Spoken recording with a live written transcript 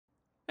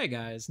Hey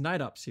guys,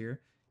 Night Ops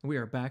here, and we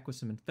are back with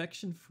some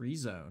infection-free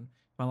zone.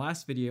 My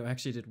last video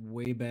actually did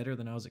way better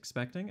than I was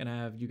expecting, and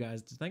I have you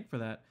guys to thank for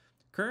that.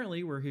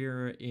 Currently, we're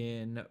here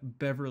in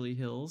Beverly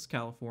Hills,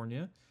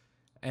 California,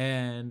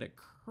 and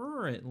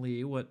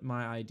currently what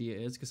my idea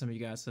is, because some of you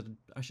guys said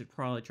I should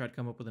probably try to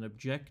come up with an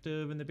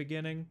objective in the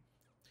beginning.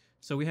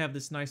 So we have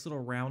this nice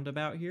little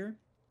roundabout here.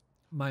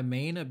 My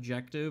main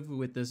objective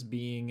with this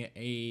being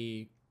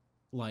a,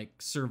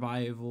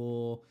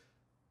 survival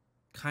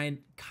kind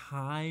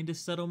of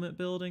settlement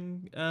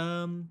building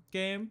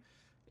game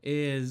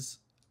is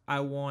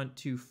I want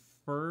to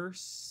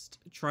first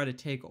try to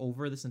take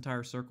over this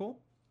entire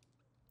circle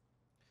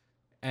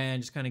and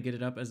just kind of get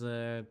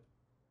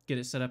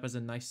it set up as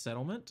a nice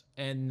settlement,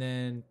 and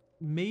then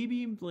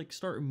maybe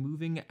start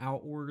moving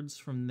outwards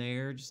from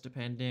there, just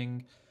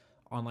depending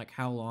on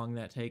how long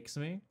that takes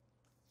me.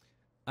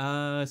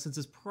 Since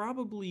this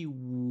probably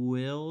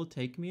will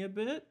take me a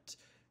bit,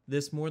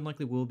 this more than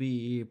likely will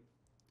be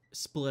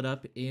split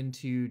up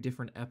into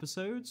different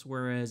episodes,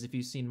 whereas if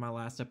you've seen my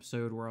last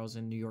episode where I was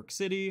in New York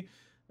City,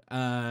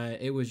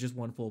 it was just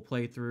one full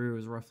playthrough. It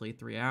was roughly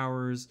 3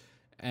 hours,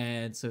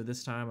 and so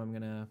this time I'm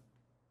gonna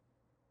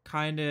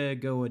kind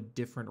of go a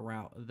different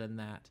route than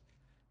that.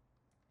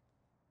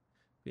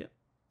 Yep,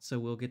 so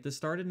we'll get this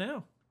started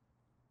now.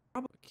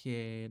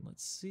 Okay,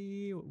 let's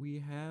see what we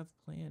have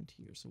planned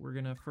here. So we're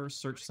gonna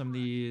first search some of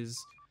these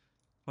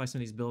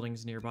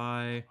buildings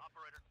nearby.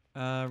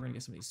 We're gonna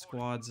get some of these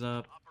squads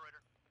up.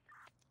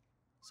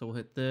 So we'll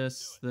hit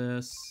this,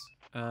 hit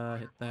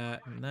that,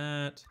 and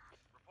that.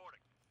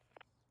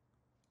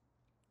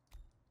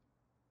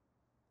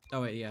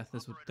 Oh wait, yeah,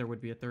 there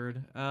would be a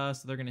third.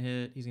 So they're gonna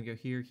hit. He's gonna go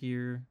here,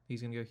 here.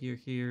 He's gonna go here,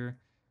 here.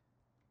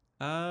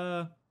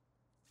 I'm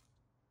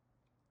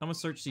gonna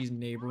search these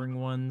neighboring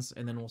ones,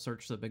 and then we'll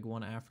search the big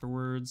one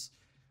afterwards.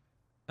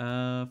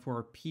 For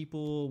our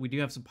people, we do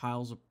have some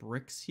piles of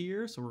bricks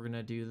here, so we're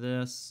gonna do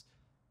this.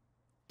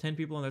 10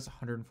 people, and that's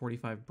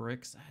 145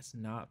 bricks. That's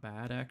not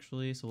bad,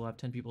 actually. So we'll have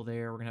 10 people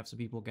there. We're gonna have some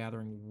people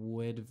gathering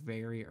wood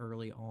very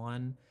early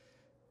on.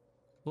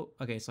 Oh,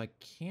 okay, so I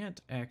can't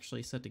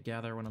actually set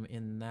together when I'm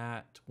in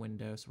that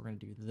window, so we're gonna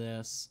do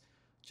this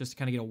just to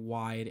kind of get a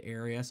wide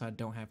area so I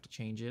don't have to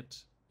change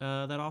it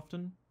that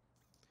often.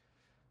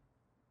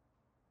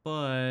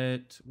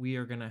 But we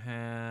are gonna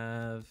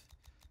have,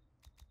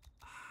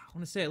 I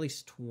want to say, at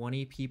least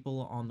 20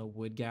 people on the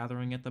wood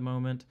gathering at the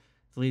moment.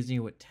 It leaves me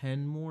with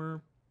 10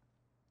 more.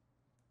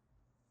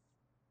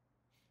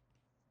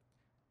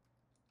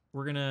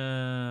 We're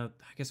gonna,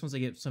 I guess once I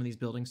get some of these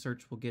buildings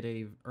searched, we'll get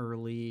a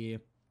early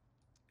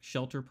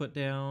shelter put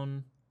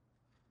down.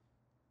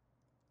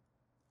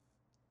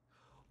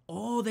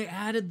 Oh, they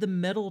added the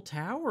metal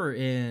tower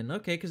in.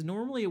 Okay, because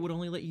normally it would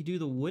only let you do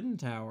the wooden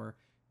tower.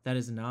 That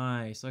is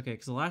nice. Okay,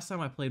 because the last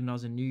time I played when I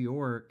was in New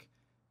York,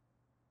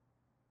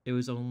 it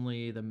was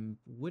only the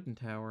wooden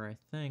tower, I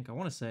think. I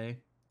want to say.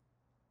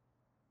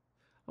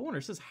 I wonder,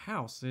 it says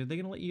house. Are they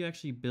going to let you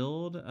actually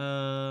build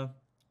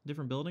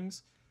different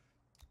buildings?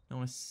 I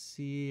want to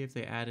see if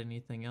they add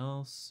anything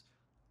else.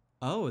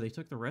 Oh, they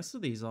took the rest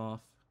of these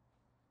off.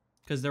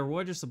 Because there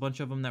were just a bunch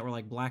of them that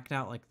were blacked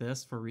out like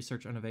this for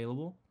research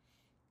unavailable.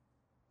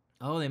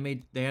 Oh,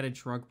 they added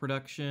shrug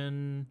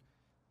production.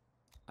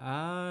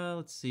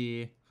 Let's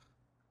see.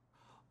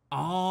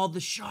 All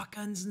the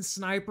shotguns and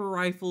sniper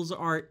rifles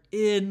are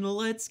in.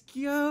 Let's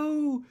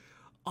go.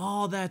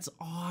 Oh, that's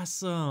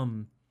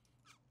awesome.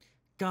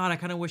 God, I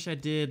kind of wish I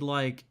did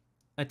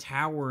a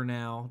tower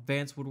now.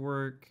 Advanced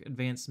woodwork,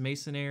 advanced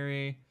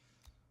masonry.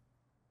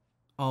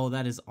 Oh,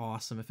 that is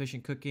awesome.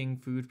 Efficient cooking,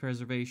 food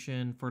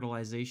preservation,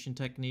 fertilization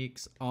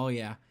techniques. Oh,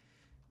 yeah.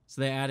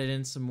 So they added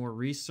in some more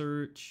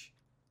research.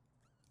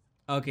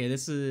 Okay,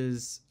 it's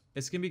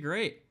going to be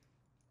great.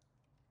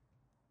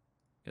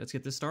 Let's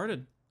get this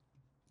started.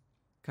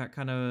 Got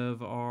kind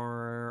of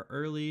our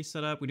early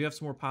setup. We do have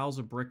some more piles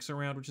of bricks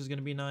around, which is going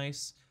to be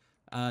nice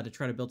to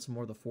try to build some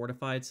more of the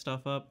fortified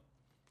stuff up.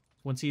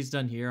 Once he's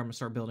done here, I'm going to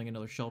start building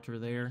another shelter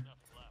there.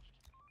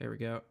 There we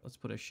go. Let's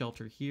put a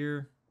shelter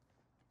here.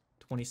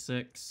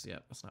 26.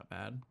 Yep, that's not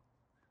bad.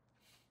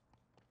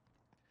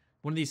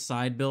 One of these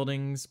side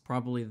buildings,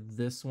 probably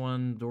this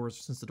one,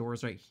 since the door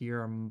is right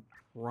here, I'm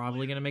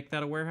probably going to make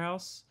that a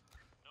warehouse.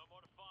 No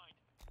more to find.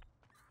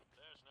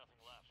 There's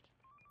nothing left.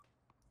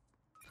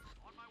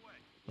 On my way.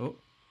 Oh.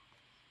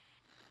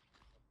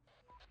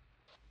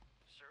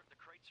 Sir, the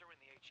crates are in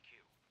the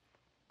HQ.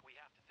 We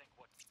have to think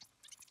what...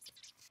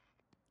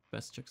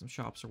 Best check some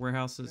shops or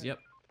warehouses. Yep.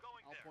 Going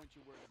there. I'll point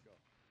you where to go.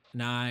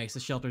 Nice. The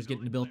shelter's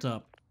getting built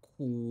up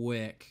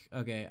quick.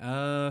 Okay.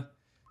 Going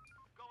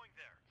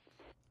there.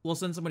 We'll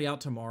send somebody out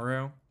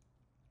tomorrow.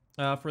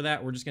 For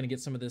that, we're just gonna get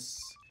some of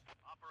this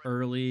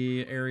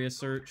early area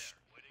search.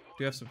 Do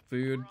you have some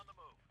food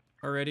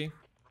already?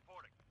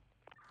 Reporting.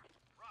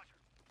 Roger.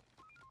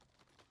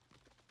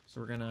 So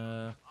we're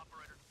gonna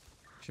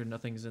make sure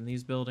nothing's in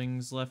these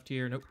buildings left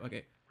here. Nope.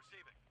 Okay.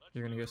 Receiving.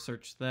 You're gonna go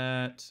search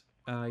that.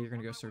 You're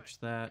gonna go search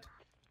that.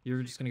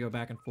 You're just gonna go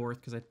back and forth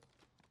because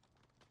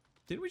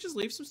didn't we just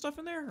leave some stuff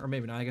in there? Or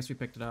maybe not. I guess we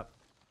picked it up.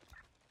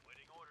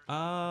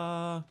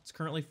 It's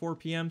currently 4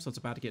 p.m., so it's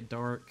about to get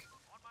dark.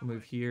 We'll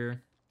move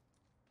here.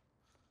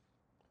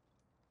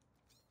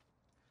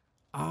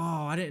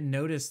 Oh, I didn't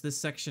notice this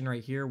section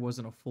right here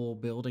wasn't a full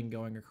building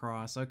going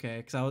across. Okay,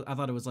 because I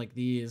thought it was like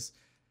these.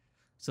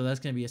 So that's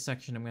going to be a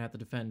section I'm going to have to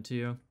defend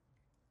too.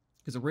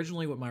 Because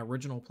originally what my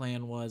original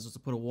plan was to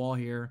put a wall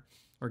here,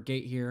 or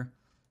gate here,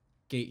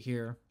 gate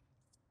here,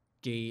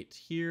 gate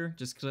here,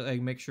 just to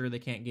like, make sure they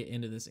can't get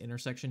into this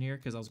intersection here,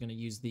 because I was going to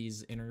use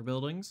these inner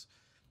buildings.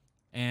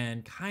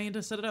 And kind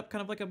of set it up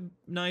kind of like a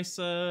nice,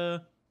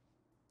 kind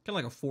of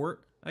like a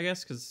fort, I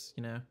guess, because,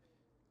 you know,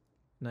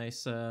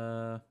 nice,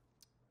 God,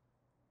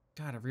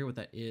 I forget what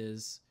that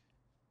is.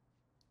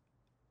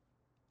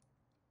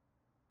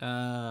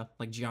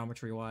 Like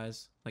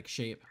geometry-wise, like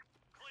shape.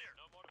 Clear.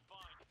 No more to find.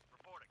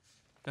 Reporting.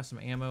 Got some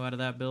ammo out of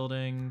that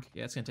building.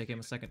 Yeah, it's gonna take him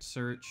a second to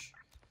search.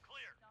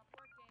 Clear.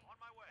 On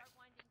my way.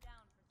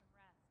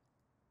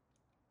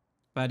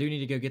 But I do need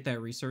to go get that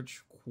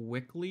research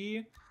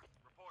quickly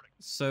Reporting.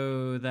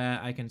 so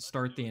that I can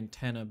start the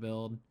antenna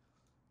build,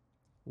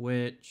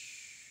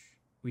 which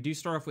we do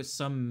start off with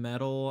some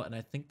metal, and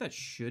I think that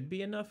should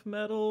be enough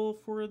metal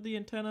for the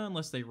antenna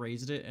unless they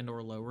raised it and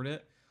or lowered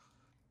it.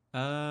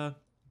 Ready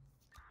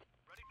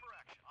for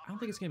action. I don't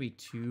think it's gonna be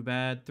too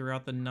bad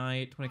throughout the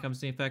night when it comes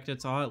to the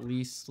infected, so I'll at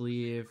least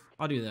leave.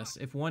 I'll do this.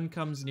 If one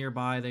comes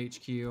nearby the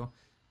HQ,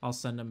 I'll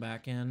send them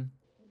back in.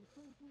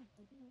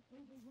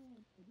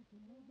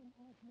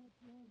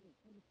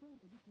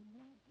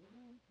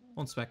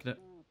 I'll inspect it.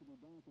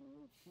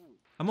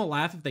 I'm gonna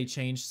laugh if they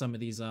change some of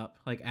these up,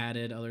 like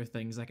added other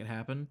things that could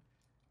happen.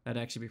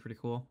 That'd actually be pretty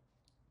cool.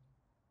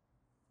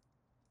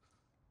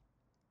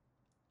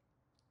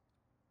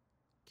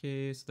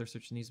 Okay, so they're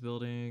searching these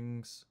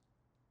buildings.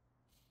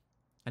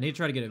 I need to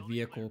try to get a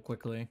vehicle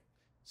quickly.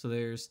 So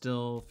there's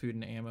still food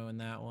and ammo in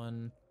that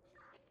one.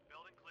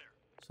 Building clear.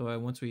 So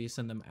once we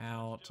send them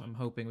out, I'm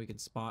hoping we can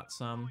spot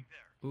some.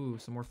 Ooh,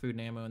 some more food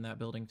and ammo in that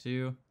building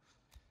too.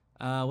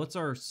 What's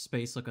our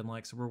space looking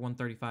like? So we're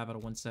 135 out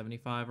of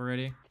 175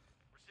 already.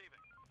 Receiving.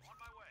 On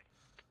my way.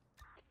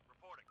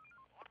 Reporting.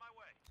 On my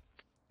way.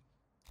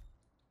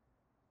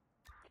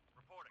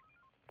 Reporting.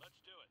 Let's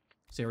do it.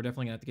 So yeah, we're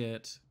definitely gonna have to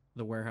get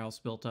the warehouse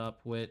built up,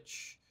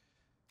 which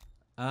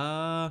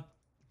I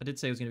did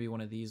say it was gonna be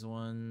one of these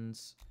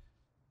ones.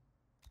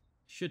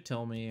 Should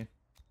tell me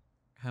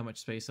how much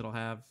space it'll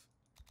have.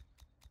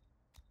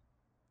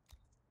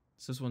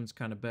 So this one's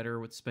kind of better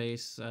with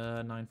space,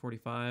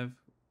 945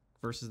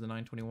 versus the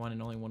 921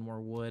 and only one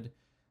more wood.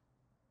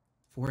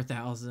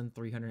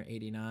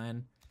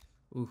 4,389.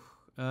 Ooh.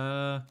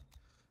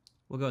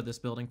 We'll go with this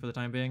building for the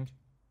time being.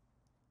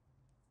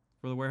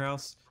 For the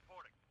warehouse.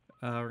 Reporting.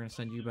 We're gonna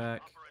send you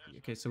back.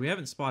 Okay, so we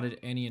haven't spotted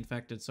any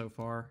infected so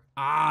far.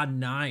 Ah,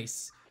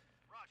 nice.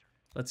 Roger.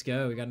 Let's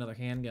go. We got another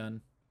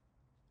handgun.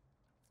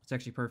 It's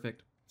actually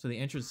perfect. So the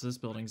entrance to this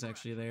building is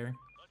actually there.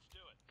 Let's do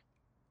it.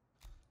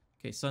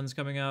 Okay, sun's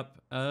coming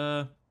up.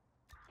 Reporting.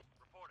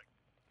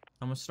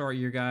 I'm gonna start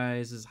your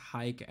guys'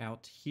 hike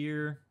out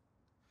here.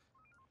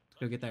 Let's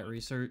go get that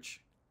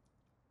research.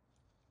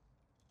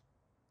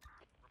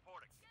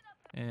 Reporting.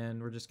 And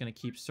we're just gonna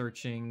keep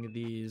searching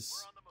these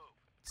We're on the move.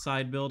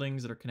 side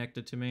buildings that are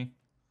connected to me.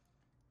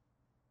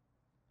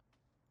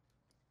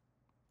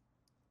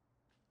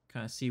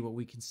 Kind of see what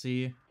we can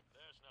see. There's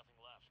nothing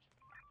left.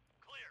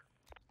 Clear.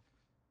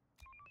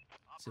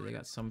 So they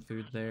got some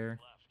food there.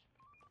 Left.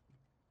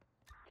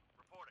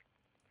 Reporting.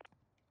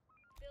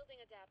 Building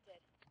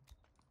adapted.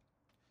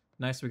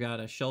 Nice, we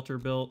got a shelter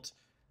built.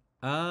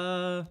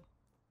 So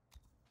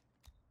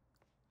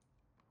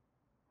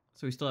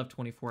we still have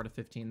 24 out of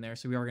 15 there,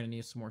 so we are going to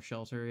need some more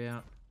shelter,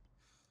 yeah.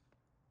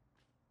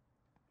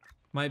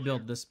 Might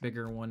build this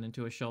bigger one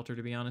into a shelter,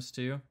 to be honest,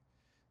 too.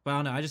 But I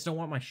don't know, I just don't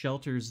want my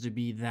shelters to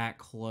be that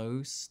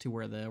close to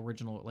where the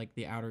original, like,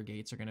 the outer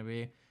gates are going to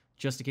be.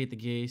 Just in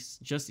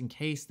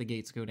case the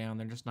gates go down,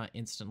 they're just not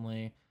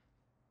instantly...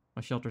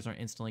 My shelters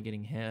aren't instantly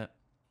getting hit.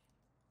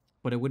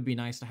 But it would be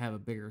nice to have a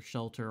bigger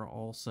shelter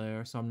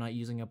also, so I'm not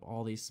using up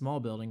all these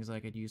small buildings I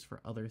could use for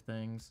other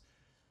things.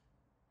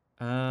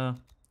 Yeah,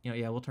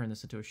 we'll turn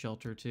this into a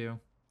shelter too.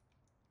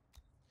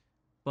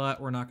 But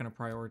we're not going to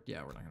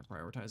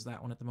prioritize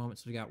that one at the moment,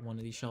 so we got one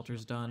of these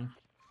shelters done.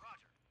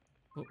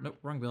 Oh, nope,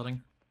 wrong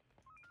building.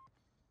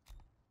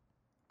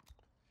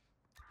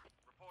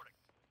 Reporting.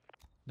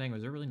 Dang,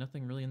 was there really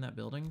nothing really in that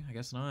building? I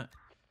guess not.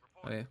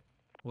 Okay,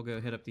 we'll go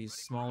hit up these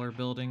smaller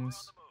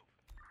buildings.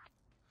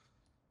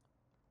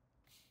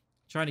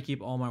 Trying to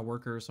keep all my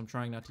workers, so I'm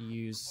trying not to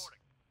use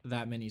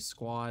that many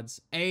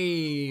squads.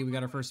 Hey, we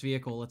got our first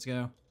vehicle, let's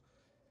go.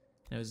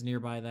 It was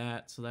nearby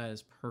that, so that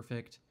is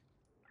perfect.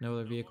 No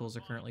other vehicles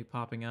are currently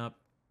popping up.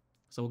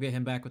 So we'll get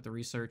him back with the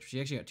research. She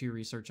actually got 2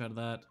 research out of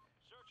that.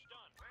 Search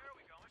done. Where are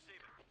we going?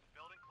 Receiving.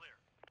 Building clear.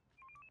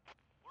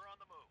 We're on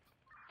the move.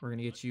 We're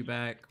gonna get you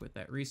back with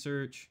that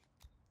research.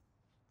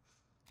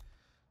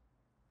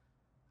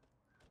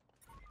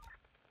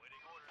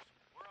 Waiting orders.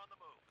 We're on the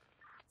move.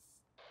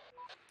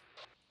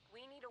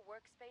 We need a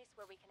workspace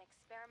where we can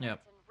experiment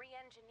Yep. and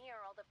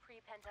re-engineer all the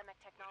pre-pandemic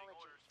technology.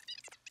 Orders.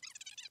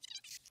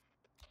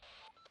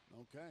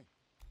 Okay.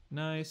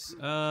 Nice.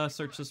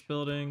 Search this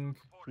building.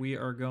 We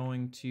are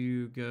going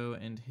to go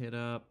and hit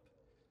up.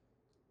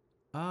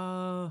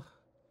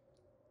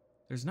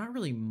 There's not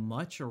really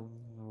much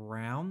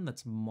around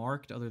that's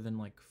marked other than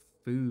like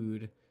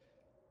food.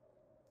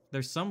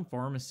 There's some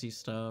pharmacy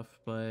stuff,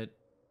 but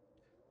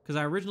because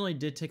I originally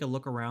did take a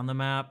look around the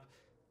map,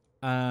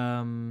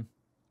 and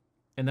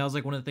that was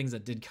like one of the things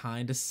that did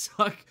kind of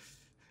suck.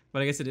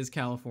 But I guess it is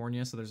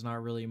California, so there's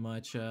not really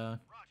much,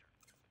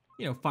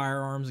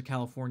 firearms in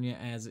California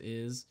as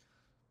is.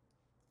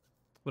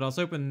 But I was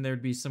hoping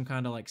there'd be some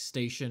kind of like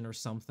station or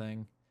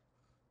something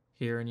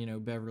here in,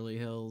 Beverly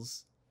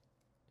Hills.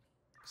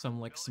 Some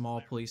like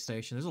small police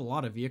station. There's a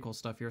lot of vehicle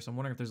stuff here, so I'm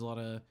wondering if there's a lot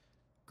of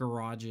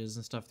garages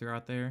and stuff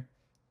throughout there.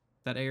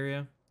 That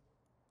area.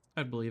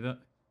 I'd believe it.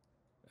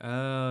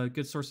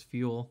 Good source of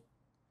fuel.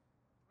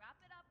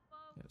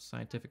 Yeah,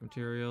 scientific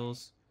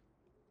materials.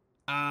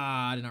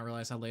 I did not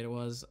realize how late it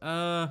was.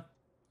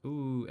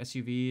 Ooh,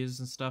 SUVs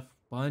and stuff.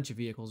 Bunch of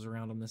vehicles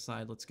around on this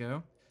side. Let's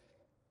go.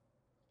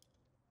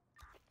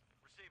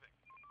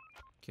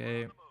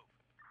 Okay.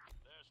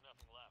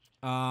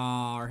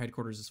 Our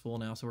headquarters is full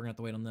now, so we're gonna have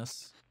to wait on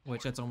this.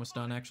 Which, that's almost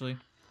done, actually.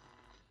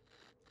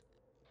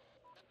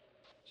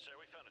 Sir,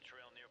 we found a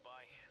trail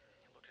nearby.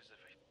 It looked as if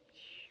a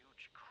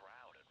huge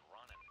crowd had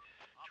run and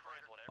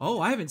trampled Oh,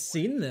 I haven't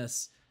seen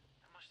this.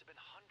 There must have been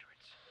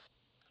hundreds.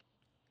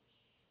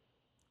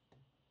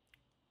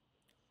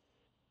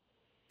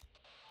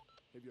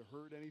 Have you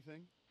heard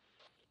anything?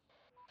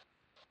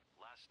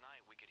 Last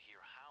night we could hear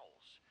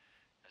howls,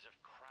 as if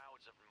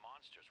crowds of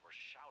monsters were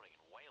shouting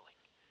and wailing.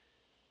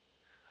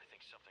 I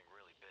think something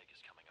really big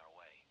is coming our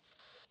way.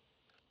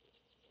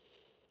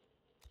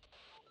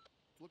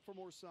 Look for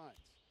more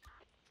signs.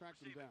 Track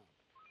them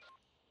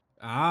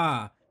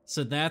down.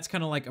 So that's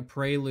kind of like a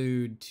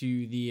prelude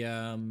to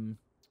the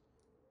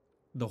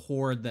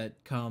horde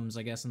that comes,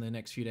 I guess, in the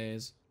next few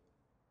days.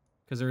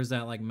 Because there is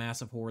that, like,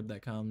 massive horde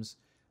that comes.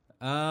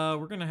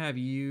 We're gonna have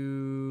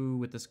you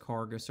with this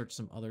car go search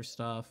some other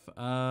stuff.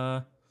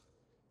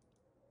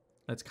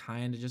 That's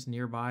kind of just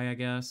nearby, I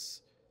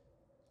guess.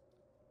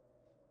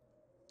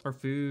 Or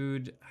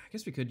food. I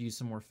guess we could use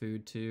some more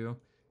food, too.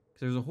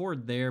 Because there's a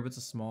horde there, but it's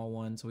a small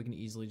one, so we can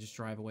easily just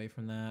drive away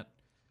from that.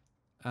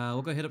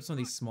 We'll go hit up some of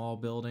these small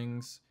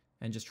buildings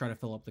and just try to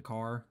fill up the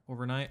car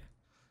overnight.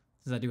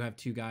 Since I do have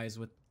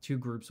two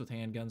groups with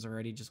handguns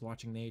already just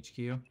watching the HQ.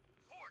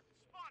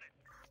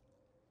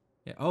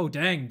 Yeah. Oh,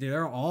 dang, dude,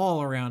 they're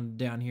all around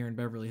down here in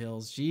Beverly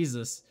Hills.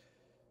 Jesus.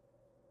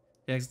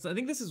 Yeah, I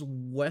think this is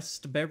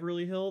West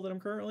Beverly Hill that I'm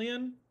currently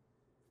in.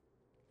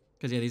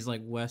 Because, yeah, these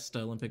like West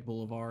Olympic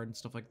Boulevard and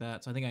stuff like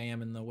that. So I think I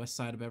am in the west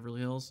side of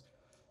Beverly Hills.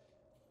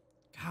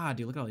 God,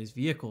 dude, look at all these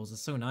vehicles.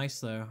 It's so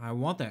nice, though. I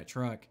want that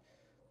truck.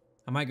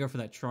 I might go for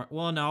that truck.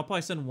 Well, no, I'll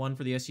probably send one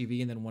for the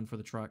SUV and then one for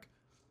the truck.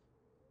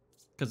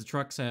 Because the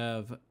trucks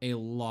have a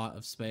lot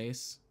of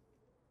space.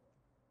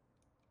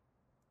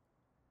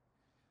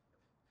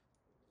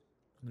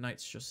 The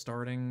night's just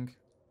starting.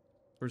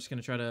 We're just going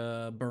to try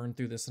to burn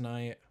through this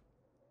night.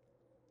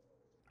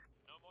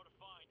 No more to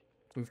find.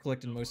 We've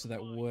collected most of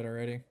that wood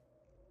already.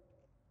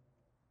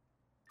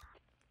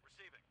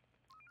 Receiving.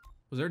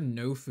 Was there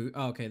no food?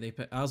 Oh, okay.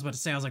 I was about to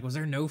say, I was like, was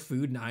there no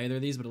food in either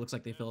of these? But it looks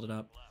like they filled it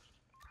up. Left.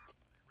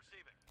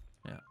 Receiving.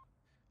 Yeah.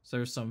 So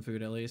there's some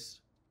food at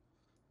least.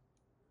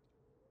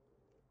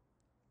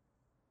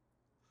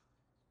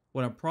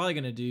 What I'm probably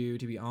going to do,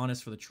 to be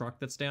honest, for the truck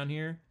that's down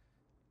here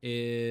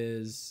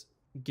is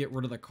get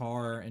rid of the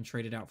car and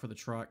trade it out for the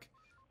truck.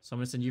 So I'm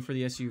going to send you for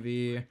the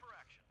SUV.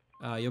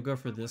 You'll go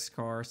for this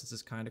car since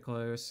it's kind of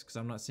close because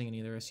I'm not seeing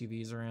any other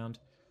SUVs around.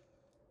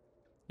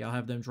 Yeah, I'll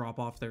have them drop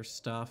off their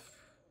stuff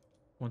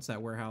once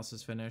that warehouse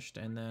is finished,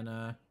 and then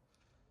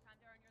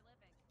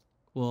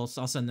I'll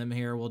send them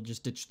here. We'll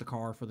just ditch the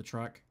car for the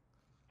truck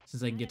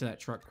since they can get to that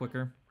truck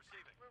quicker.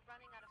 We're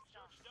running out of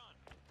stuff. Search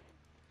done.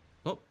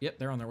 Oh, yep,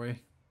 they're on their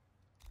way.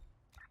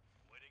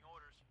 Waiting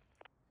orders.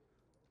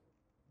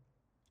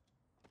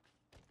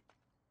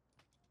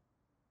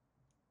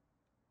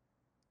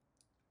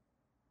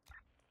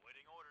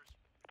 Waiting orders.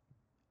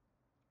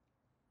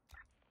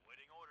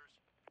 Waiting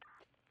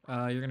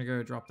orders. You're gonna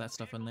go drop that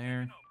stuff in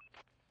there.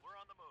 We're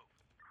on the move.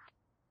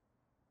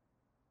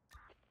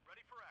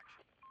 Ready for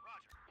action.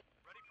 Roger.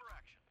 Ready for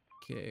action.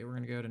 Okay, we're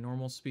gonna go to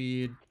normal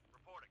speed.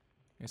 Reporting.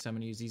 I guess I'm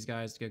gonna use these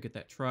guys to go get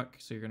that truck.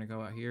 So you're gonna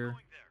go out here.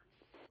 Going there.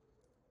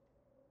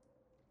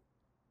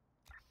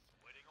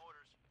 Waiting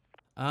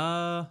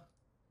orders.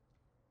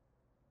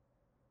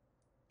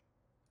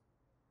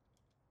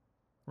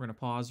 We're gonna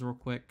pause real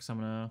quick because I'm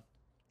gonna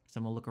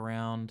look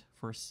around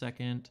for a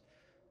second.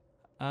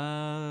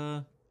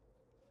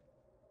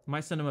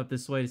 Might send them up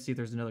this way to see if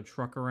there's another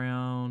truck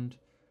around.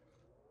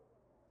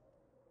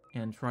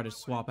 And try to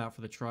swap out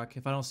for the truck.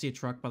 If I don't see a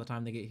truck by the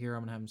time they get here,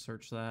 I'm gonna have them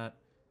search that.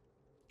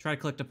 Try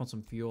to collect up on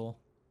some fuel.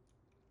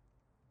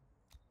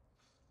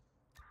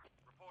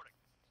 Reporting.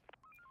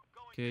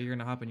 Going Okay, you're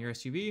gonna hop in your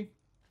SUV.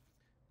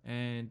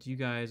 And you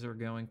guys are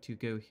going to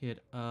go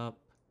hit up...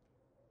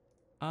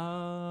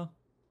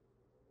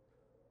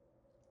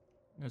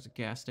 There's a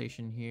gas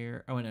station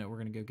here. Oh, no, we're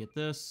gonna go get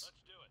this.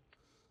 Let's do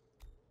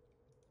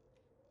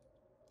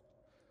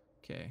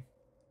it. Okay.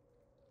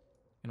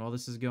 And while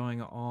this is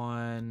going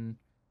on...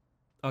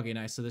 Okay,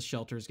 nice. So this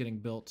shelter is getting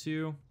built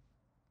too.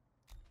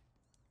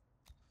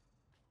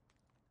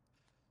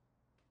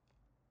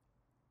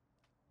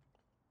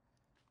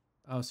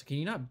 Oh, so can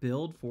you not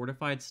build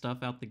fortified stuff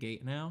out the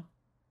gate now?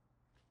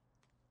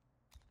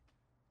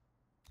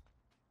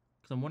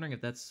 Because I'm wondering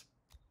if that's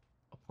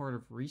a part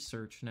of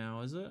research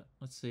now, is it?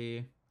 Let's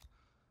see.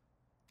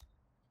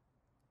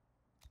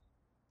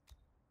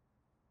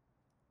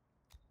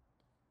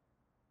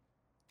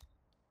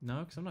 No,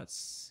 because I'm not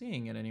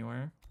seeing it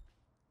anywhere.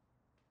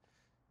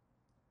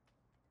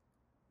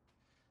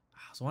 I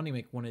was wanting to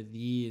make one of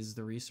these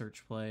the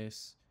research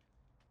place,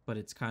 but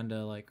it's kind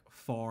of like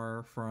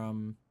far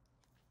from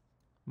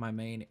my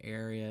main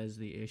area is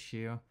the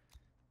issue.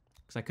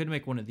 Because I could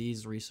make one of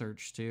these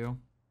research too.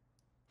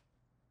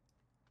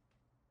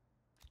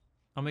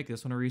 I'll make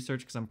this one a research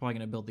because I'm probably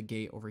going to build the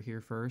gate over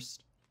here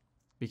first.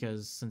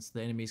 Because since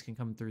the enemies can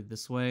come through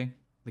this way,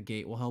 the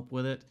gate will help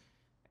with it.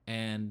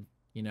 And,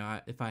 you know,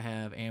 if I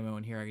have ammo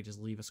in here, I could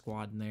just leave a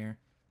squad in there.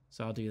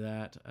 So I'll do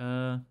that.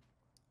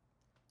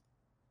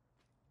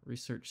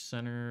 Research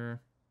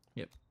center.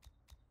 Yep.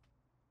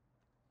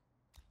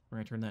 We're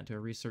going to turn that into a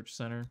research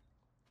center.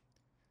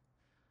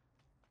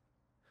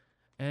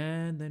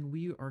 And then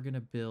we are going to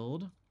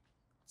build,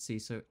 let's see,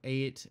 so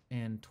 8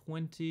 and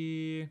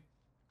 20.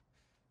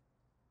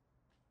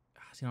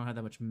 See, I don't have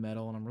that much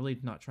metal, and I'm really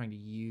not trying to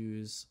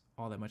use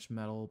all that much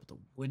metal, but the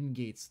wooden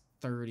gate's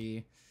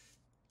 30.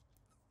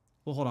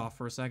 We'll hold off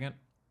for a second.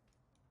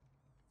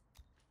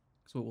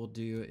 So what we'll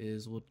do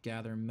is we'll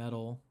gather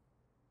metal.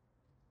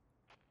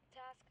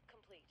 Task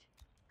complete.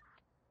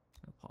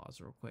 I'll pause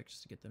real quick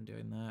just to get them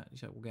doing that.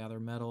 So we'll gather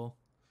metal.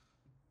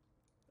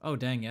 Oh,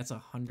 dang, that's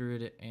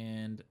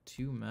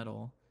 102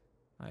 metal.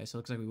 Alright, so it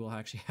looks like we will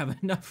actually have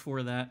enough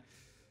for that.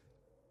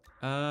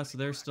 So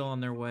they're still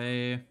on their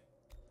way.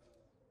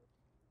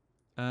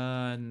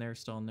 And they're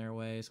still on their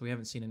way. So we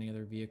haven't seen any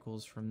other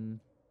vehicles from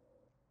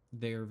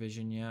their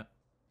vision yet.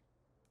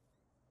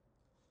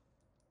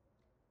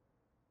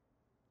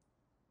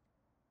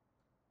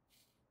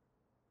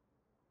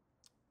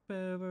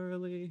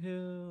 Beverly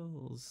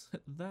Hills,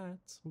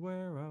 that's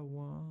where I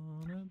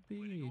wanna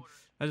be.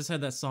 I just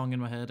had that song in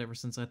my head ever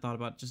since I thought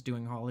about just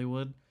doing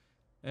Hollywood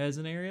as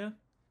an area.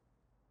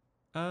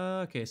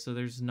 Okay, so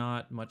there's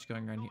not much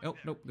going on here. Oh,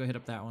 nope, go hit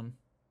up that one.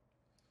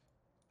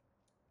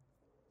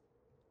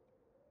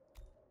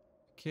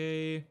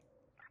 Okay.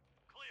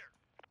 Clear.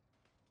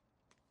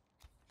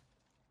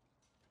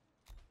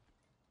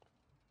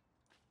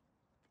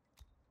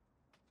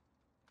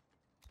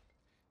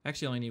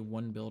 Actually, I only need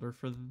one builder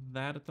for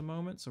that at the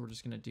moment, so we're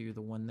just gonna do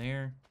the one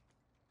there.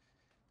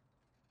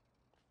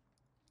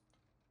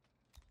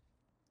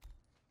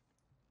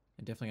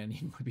 I definitely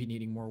gonna be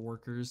needing more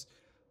workers.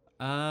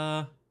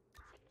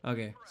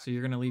 Okay, so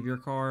you're gonna leave your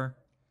car.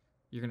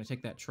 You're gonna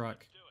take that truck.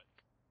 Let's do it.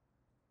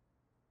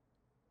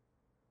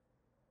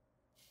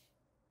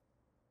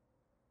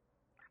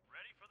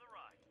 Ready for the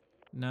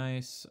ride.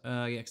 Nice.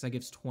 Yeah, because that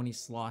gives 20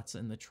 slots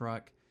in the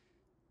truck.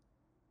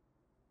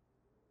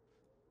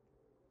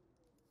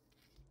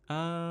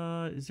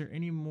 Is there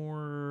any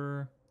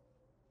more?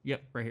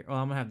 Yep, right here. Oh,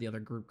 I'm gonna have the other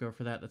group go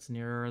for that. That's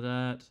nearer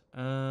that.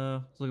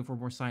 I was looking for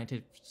more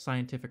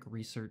scientific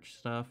research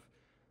stuff.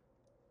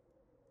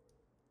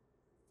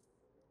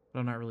 But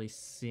I'm not really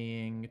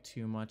seeing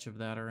too much of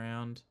that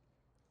around.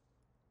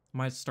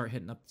 Might start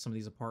hitting up some of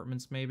these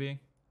apartments, maybe.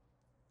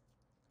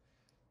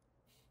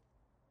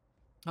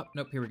 Oh,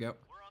 nope, here we go.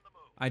 We're on the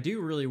move. I do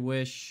really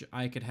wish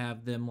I could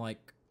have them,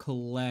 like,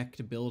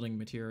 collect building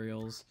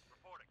materials.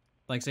 Reporting.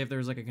 Like, say if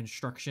there's, like, a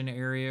construction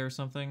area or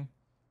something,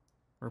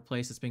 or a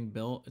place that's being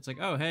built, it's like,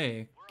 oh,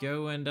 hey,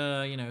 go and,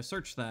 you know,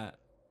 search that.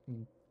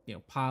 And, you know,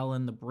 pile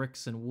in the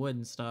bricks and wood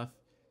and stuff.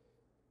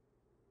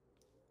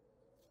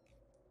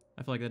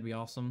 I feel like that'd be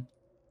awesome.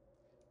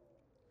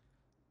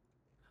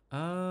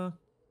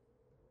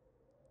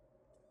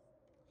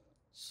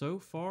 So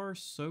far,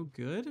 so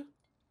good. Yeah,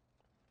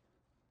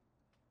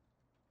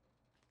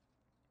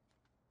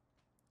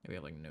 we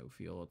have, like, no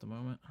fuel at the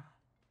moment.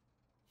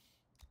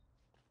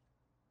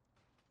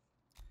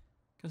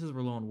 Because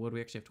we're low on wood,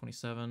 we actually have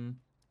 27.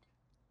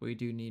 But we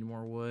do need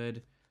more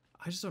wood.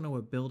 I just don't know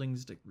what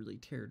buildings to really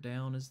tear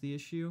down is the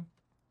issue.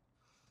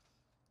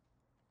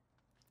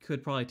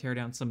 Could probably tear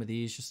down some of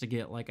these just to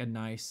get, like, a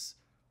nice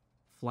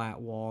flat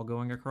wall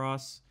going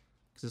across.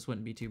 Because this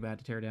wouldn't be too bad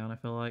to tear down, I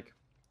feel like.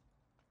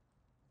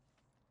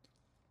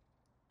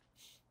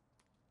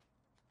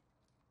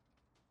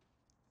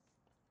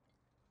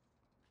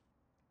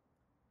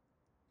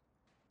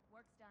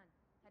 Work's done.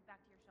 Head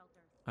back to your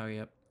shelter. Oh,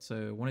 yep.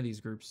 So one of these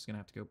groups is going to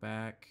have to go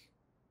back.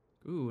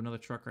 Ooh, another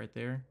truck right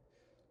there.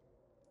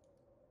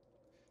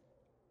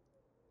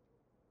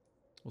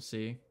 We'll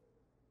see.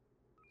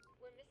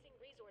 We're missing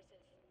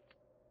resources.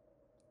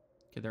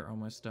 Okay, they're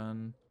almost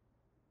done.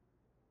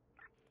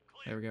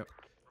 There we go.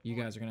 You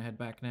guys are going to head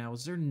back now.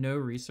 Was there no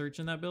research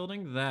in that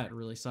building? That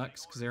really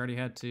sucks, because they already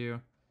had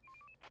to.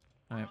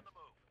 We're Alright. on the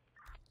move.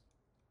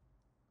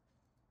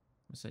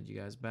 I'm gonna send you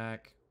guys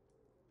back.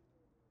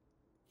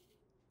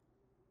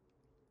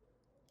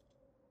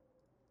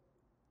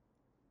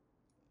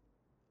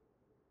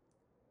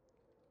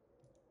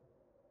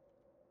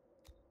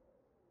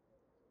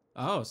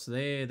 Oh, so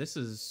this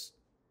is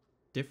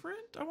different,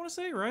 I want to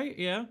say, right?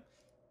 Yeah.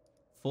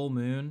 Full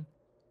moon.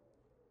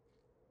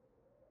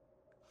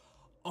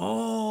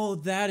 Oh,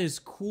 that is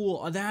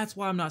cool. That's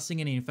why I'm not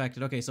seeing any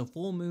infected. Okay, so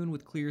full moon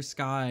with clear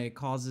sky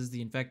causes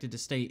the infected to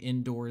stay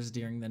indoors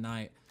during the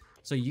night.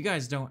 So you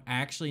guys don't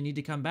actually need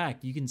to come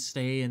back. You can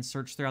stay and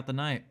search throughout the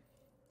night.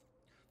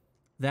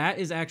 That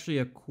is actually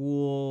a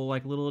cool,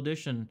 like, little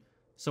addition.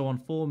 So on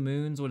full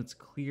moons, when it's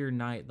clear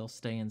night, they'll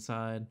stay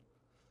inside.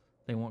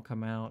 They won't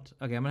come out.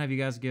 Okay, I'm gonna have you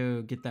guys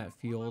go get that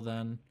fuel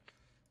then.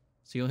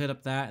 So you'll hit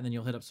up that, and then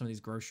you'll hit up some of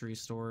these grocery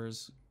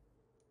stores.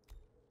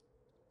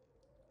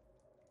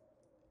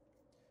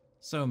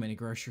 So many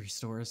grocery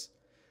stores.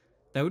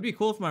 That would be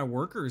cool if my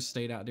workers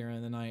stayed out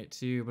during the night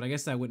too, but I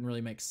guess that wouldn't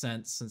really make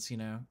sense since, you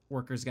know,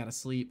 workers gotta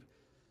sleep.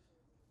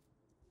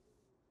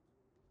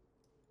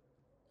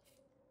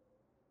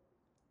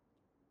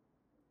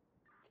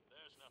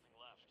 There's nothing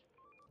left.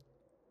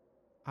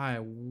 I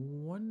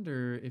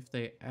wonder if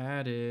they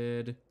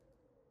added...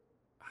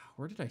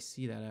 Where did I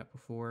see that at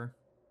before?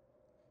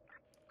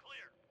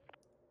 Clear.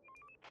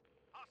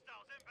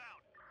 Hostiles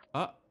inbound.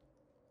 Oh,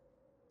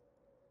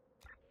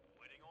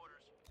 Waiting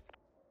orders.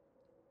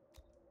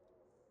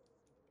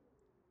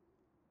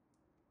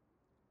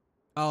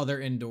 oh,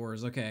 they're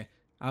indoors. Okay.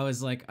 I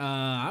was like,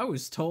 I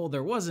was told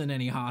there wasn't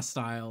any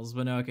hostiles,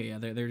 but no, okay, yeah,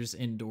 they're just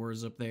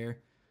indoors up there.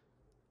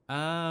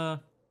 We're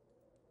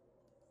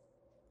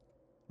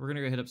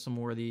gonna go hit up some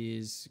more of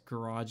these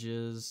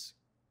garages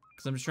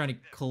because I'm just trying to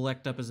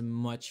collect up as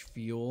much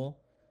fuel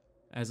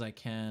as I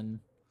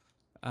can.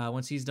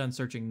 Once he's done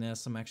searching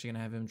this, I'm actually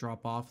gonna have him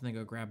drop off and then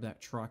go grab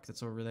that truck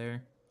that's over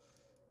there.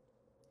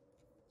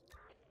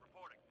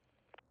 Reporting.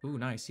 Ooh,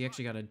 nice. He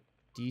actually got a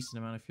decent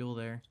amount of fuel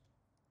there.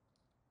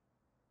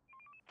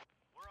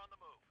 We're on the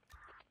move.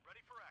 Ready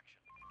for action.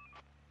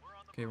 We're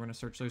on the Okay, move. we're gonna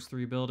search those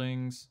 3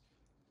 buildings.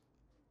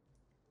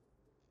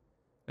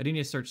 I do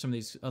need to search some of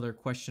these other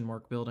question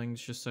mark buildings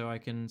just so I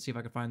can see if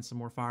I can find some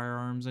more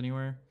firearms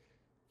anywhere.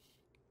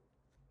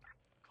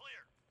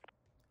 Clear.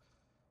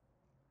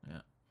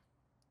 Yeah.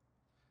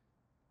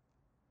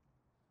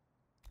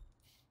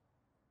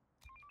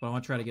 But I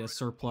want to try to get a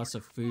surplus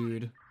of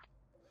food.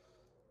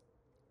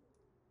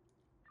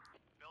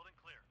 Building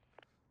clear.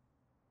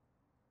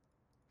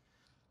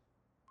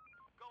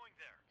 Going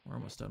there. We're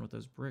almost done with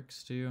those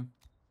bricks too.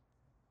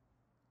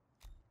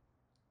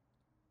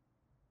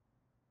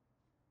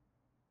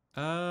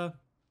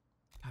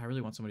 I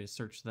really want somebody to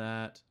search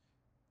that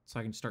so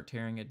I can start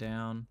tearing it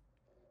down.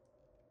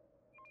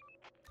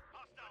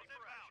 Hostiles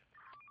inbound.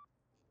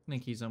 I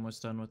think he's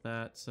almost done with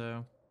that,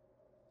 so...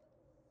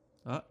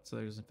 Oh, so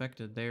there's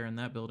infected there in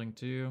that building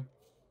too.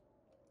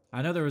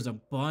 I know there was a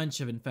bunch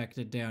of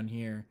infected down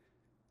here.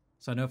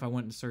 So I know if I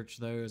went and searched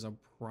those, I'm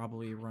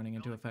probably running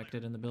into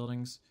affected in the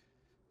buildings.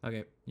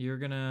 Okay, you're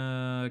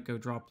gonna go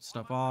drop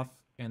stuff off,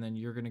 and then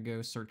you're gonna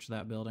go search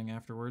that building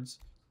afterwards.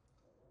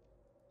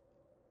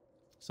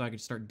 So I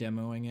could start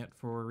demoing it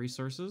for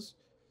resources.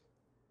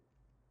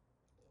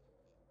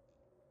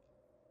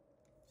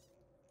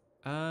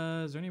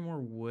 Is there any more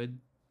wood?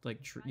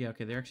 Like, yeah,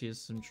 okay, there actually is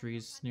some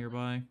trees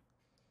nearby.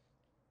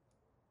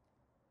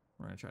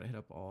 We're gonna try to hit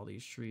up all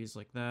these trees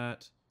like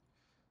that.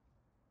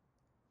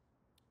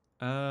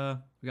 We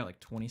got like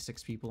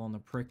 26 people on the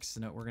pricks,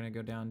 and we're gonna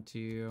go down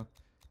to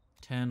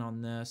 10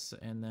 on this,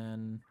 and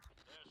then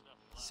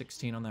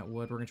 16 on that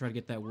wood. We're gonna try to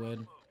get that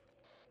wood.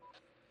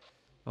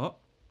 Oh,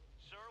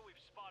 Sir, we've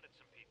spotted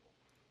some people.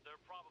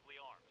 They're probably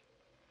armed.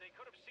 They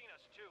could have seen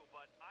us too,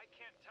 but I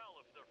can't tell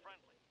if they're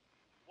friendly.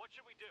 What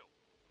should we do?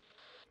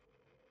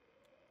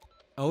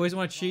 always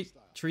want to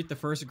treat the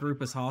first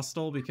group as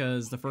hostile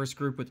because the first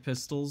group with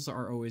pistols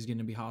are always going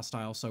to be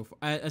hostile.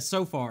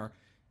 So far,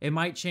 it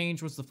might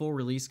change once the full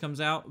release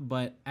comes out,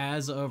 but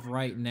as of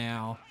right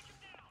now,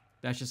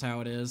 that's just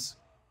how it is.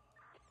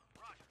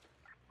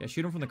 Yeah,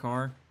 shoot him from the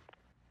car.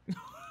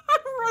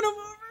 Run him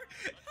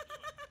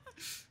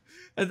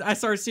over. I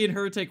started seeing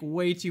her take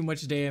way too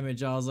much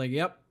damage. I was like,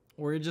 "Yep,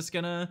 we're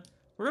gonna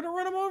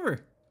run him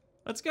over.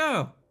 Let's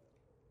go."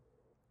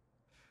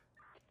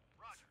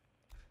 Roger.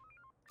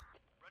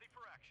 Ready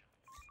for action.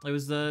 It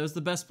was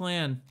the best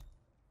plan.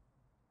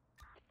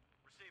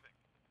 Receiving.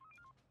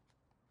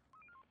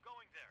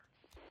 Going there.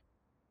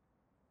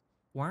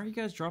 Why aren't you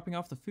guys dropping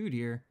off the food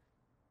here?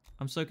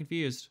 I'm so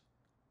confused.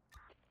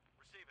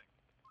 Receiving.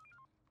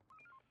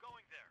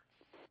 Going there.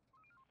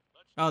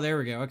 Let's Oh, there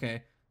we go.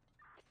 Okay.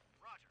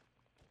 Roger.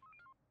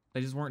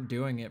 They just weren't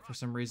doing it for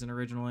some reason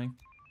originally.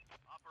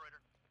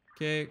 Operator.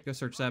 Okay, go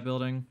search that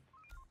building.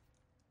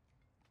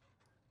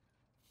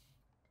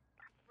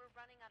 We're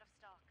running out of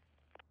stock.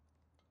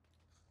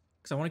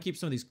 Because I want to keep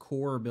some of these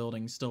core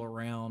buildings still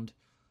around.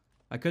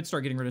 I could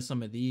start getting rid of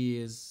some of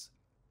these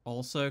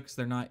also, because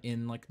they're not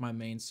in, like, my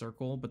main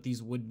circle. But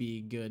these would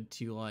be good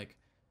to, like,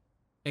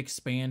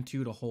 expand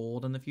to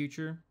hold in the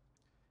future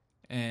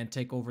and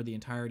take over the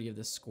entirety of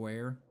this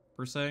square,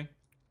 per se.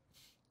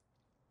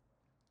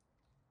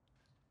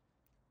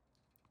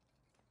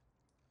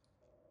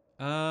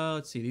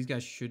 Let's see. These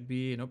guys should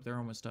be... Nope, they're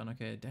almost done.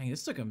 Okay, dang,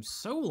 this took them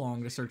so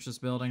long to search this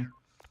building.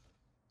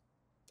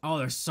 Oh,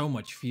 there's so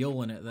much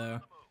fuel in it, though.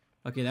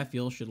 Okay, that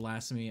fuel should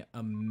last me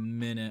a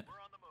minute.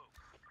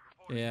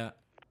 Yeah.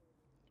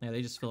 Yeah,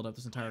 they just filled up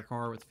this entire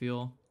car with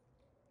fuel.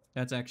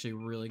 That's actually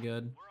really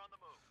good.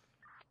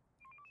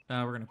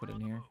 We're gonna put it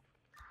in here.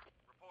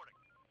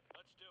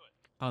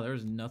 Oh,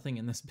 there's nothing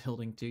in this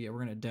building, too. Yeah, we're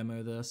gonna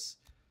demo this.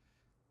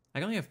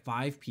 I only have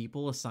 5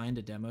 people assigned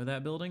to demo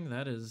that building.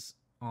 That is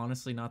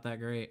honestly not that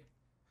great.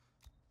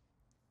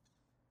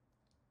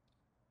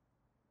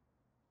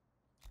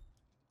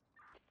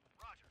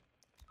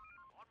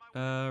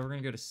 We're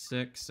gonna go to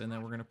 6, and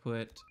then we're gonna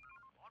put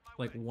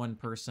like 1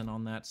 person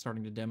on that,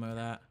 starting to demo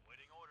that.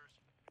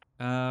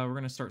 We're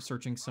gonna start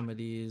searching some of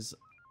these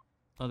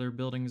other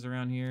buildings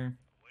around here.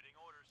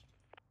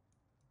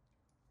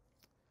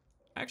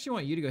 I actually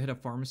want you to go hit a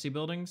pharmacy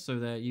building so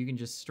that you can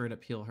just straight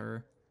up heal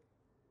her.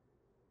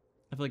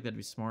 I feel like that'd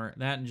be smart.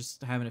 That and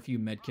just having a few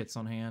med kits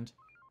on hand.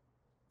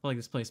 I feel like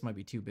this place might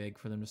be too big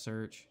for them to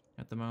search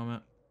at the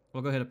moment.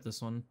 We'll go hit up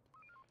this one.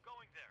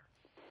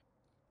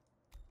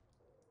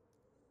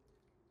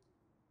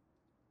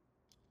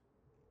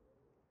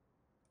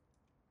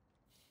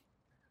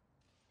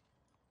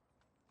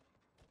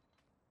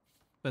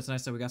 But it's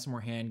nice that we got some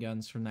more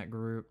handguns from that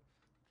group.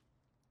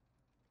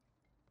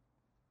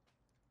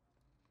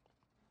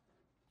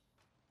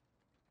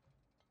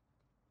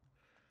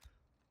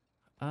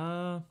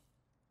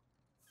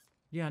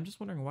 Yeah, I'm just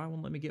wondering why it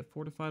won't let me get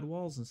fortified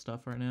walls and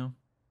stuff right now.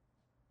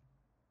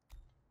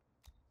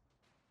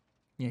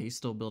 Yeah, he's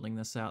still building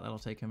this out. That'll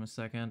take him a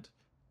second.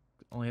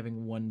 Only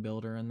having 1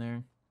 builder in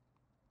there.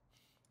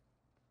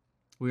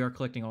 We are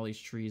collecting all these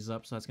trees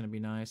up, so that's going to be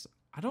nice.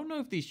 I don't know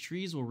if these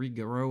trees will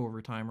regrow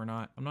over time or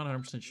not. I'm not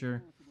 100%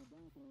 sure.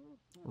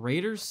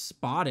 Raiders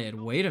spotted.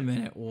 Wait a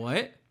minute.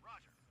 What?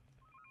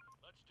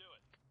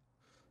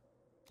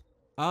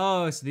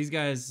 Oh, so these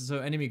guys... So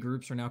enemy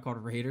groups are now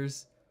called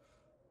raiders?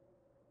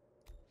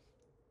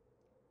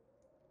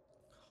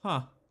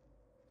 Huh.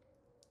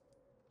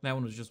 That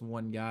one was just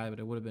 1 guy, but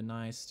it would have been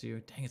nice,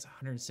 too. Dang, it's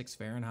 106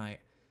 Fahrenheit.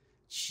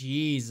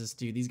 Jesus,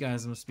 dude. These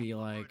guys must be,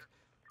 like,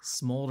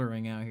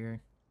 smoldering out here.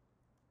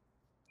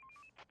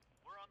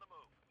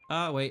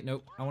 Wait,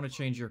 nope. I want to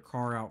change your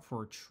car out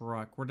for a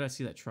truck. Where did I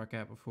see that truck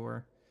at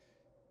before?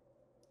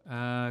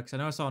 Because I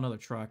know I saw another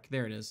truck.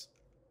 There it is.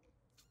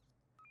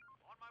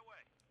 On my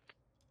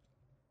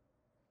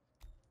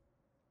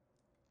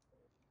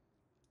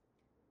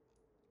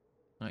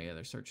way. Oh, yeah,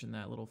 they're searching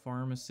that little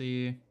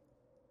pharmacy.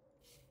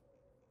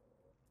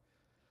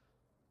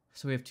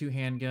 So we have 2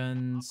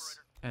 handguns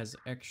as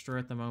extra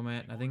at the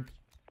moment. I think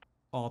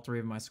all 3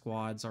 of my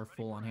squads are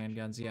full on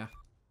handguns, yeah.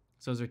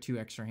 So those are 2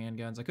 extra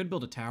handguns. I could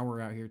build a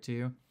tower out here,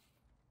 too.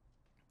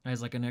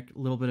 As like a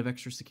little bit of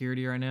extra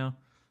security right now.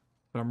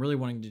 But I'm really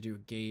wanting to do a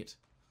gate.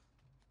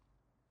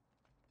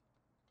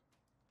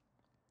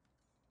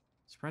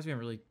 Surprised we haven't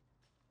really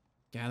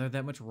gathered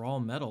that much raw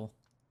metal.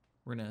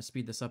 We're going to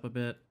speed this up a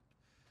bit.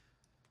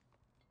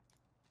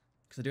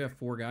 Because I do have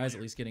 4 guys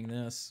at least getting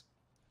this.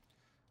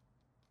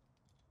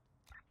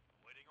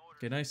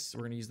 Okay, nice.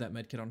 We're going to use that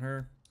medkit on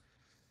her.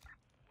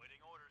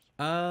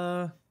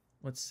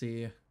 Let's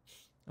see.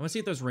 I want to see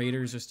if those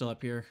raiders are still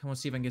up here. I want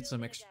to see if I can get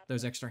some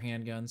those extra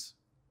handguns.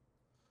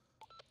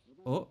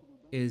 Oh,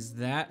 is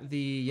that the...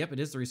 Yep, it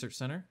is the research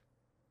center.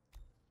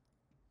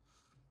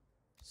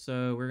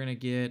 So we're going to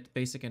get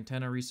basic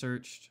antenna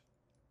researched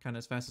kind of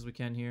as fast as we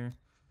can here.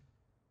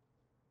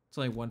 It's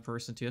only 1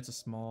 person, too. That's a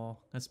small...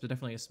 That's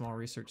definitely a small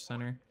research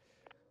center.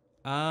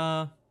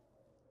 It's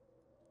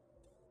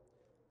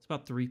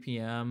about 3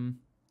 p.m.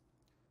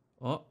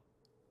 Oh.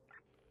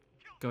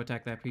 Go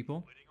attack that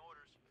people.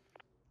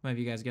 Might have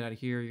you guys get out of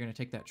here. You're going to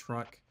take that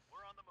truck.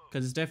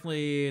 Because it's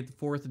definitely the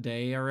 4th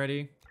day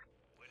already.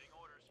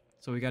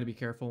 So we got to be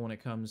careful when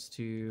it comes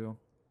to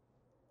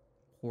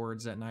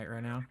hordes at night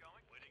right now.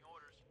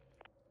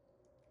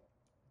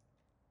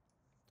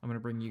 I'm going to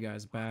bring you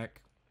guys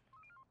back.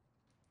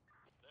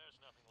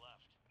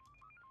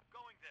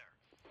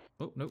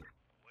 Oh, nope.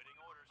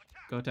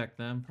 Go attack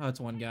them. Oh, it's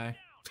 1 guy.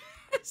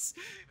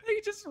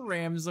 He just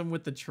rams them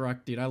with the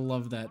truck, dude. I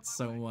love that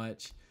so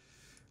much.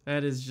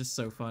 That is just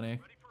so funny.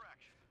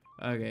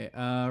 Okay,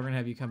 we're gonna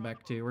have you come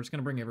back too. We're just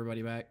gonna bring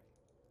everybody back.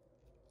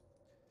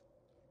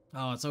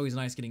 Oh, it's always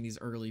nice getting these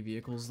early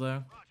vehicles,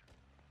 though.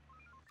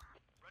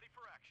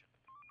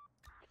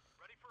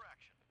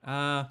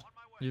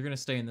 You're gonna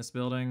stay in this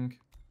building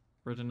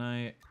for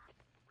tonight.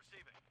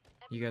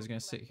 You guys are gonna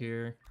sit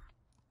here.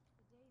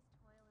 The day's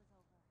toil is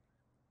over.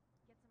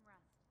 Get some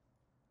rest.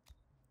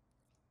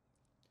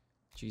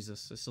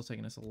 Jesus, it's still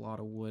taking us a lot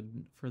of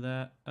wood for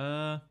that.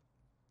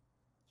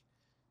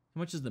 How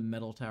much is the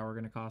metal tower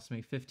gonna cost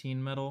me?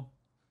 15 metal?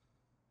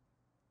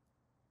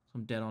 So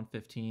I'm dead on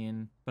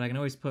 15. But I can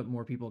always put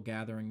more people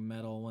gathering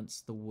metal once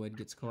the wood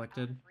gets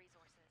collected.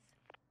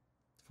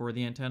 for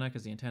the antenna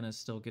because the antenna is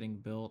still getting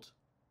built.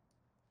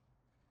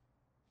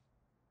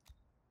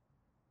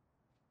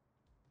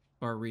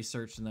 Or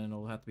researched, and then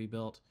it'll have to be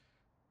built.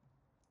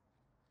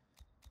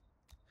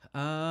 So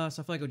I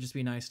feel like it would just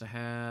be nice to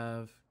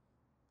have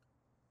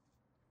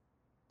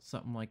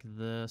something like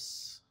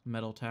this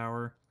metal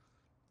tower.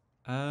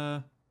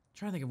 Trying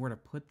to think of where to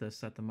put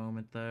this at the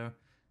moment, though.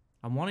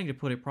 I'm wanting to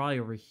put it probably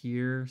over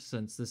here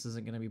since this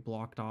isn't going to be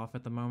blocked off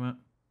at the moment.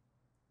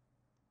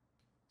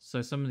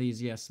 So some of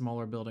these, yeah,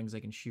 smaller buildings they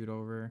can shoot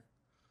over.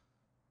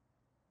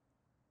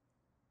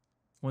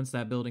 Once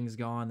that building's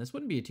gone, this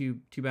wouldn't be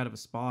too bad of a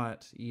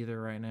spot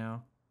either right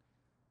now.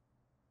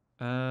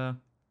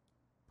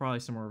 Probably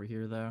somewhere over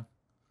here though,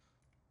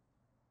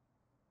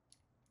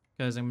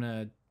 because I'm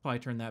gonna probably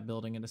turn that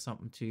building into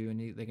something too, and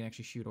they can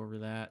actually shoot over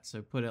that.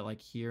 So put it like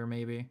here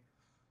maybe.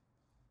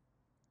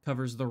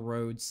 Covers the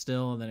road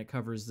still, and then it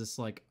covers this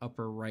like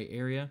upper right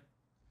area.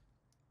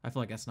 I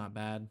feel like that's not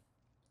bad.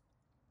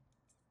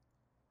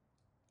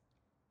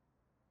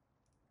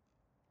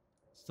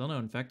 Still no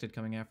infected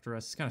coming after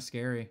us. It's kind of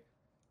scary.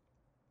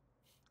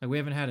 Like, we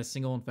haven't had a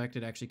single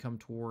infected actually come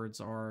towards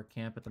our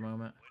camp at the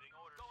moment.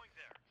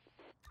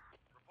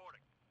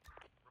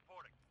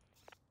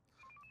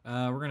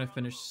 We're gonna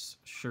finish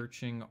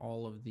searching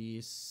all of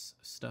these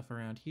stuff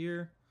around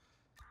here.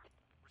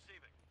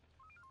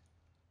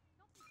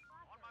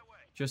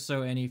 Just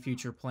so any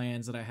future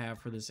plans that I have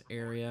for this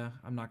area,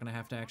 I'm not gonna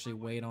have to actually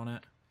wait on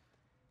it.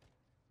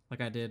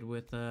 Like I did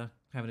with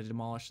having to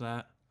demolish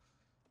that.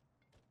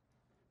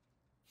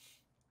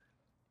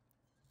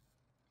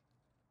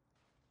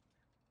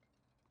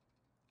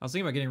 I was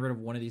thinking about getting rid of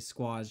one of these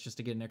squads just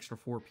to get an extra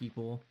 4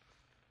 people.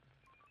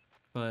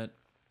 But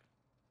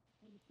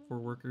 4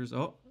 workers.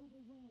 Oh.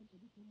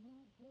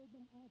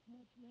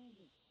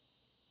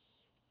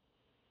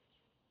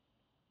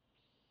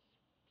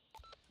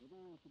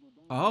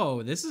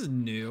 Oh, this is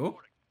new.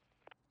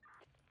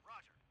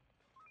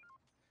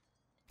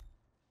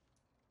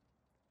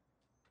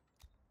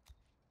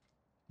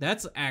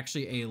 That's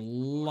actually a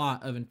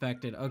lot of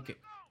infected. Okay.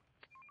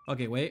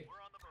 Okay, wait.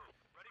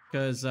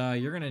 Because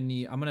you're going to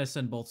need... I'm going to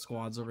send both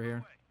squads over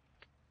here.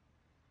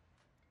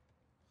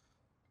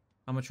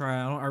 I'm going to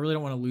try... I really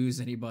don't want to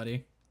lose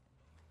anybody.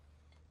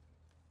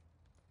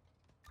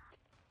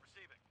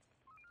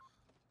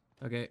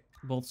 Okay,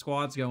 both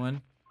squads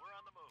going.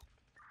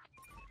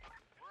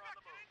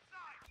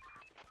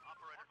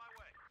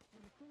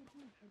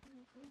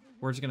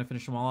 We're just going to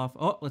finish them all off.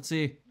 Oh, let's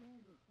see.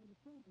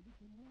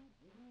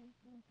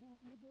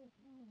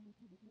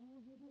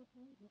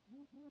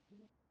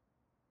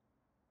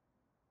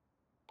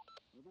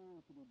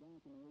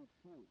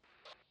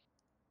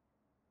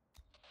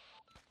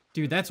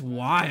 Dude, that's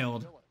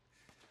wild.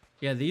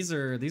 Yeah, these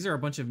are a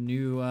bunch of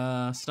new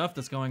stuff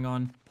that's going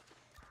on.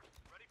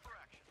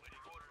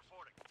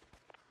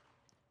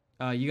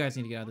 You guys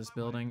need to get out of this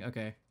building.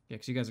 Okay. Yeah,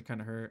 because you guys are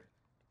kind of hurt.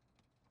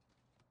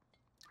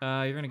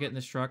 You're going to get in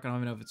this truck. I don't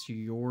even know if it's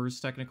yours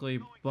technically,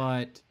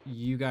 but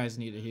you guys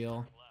need to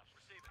heal.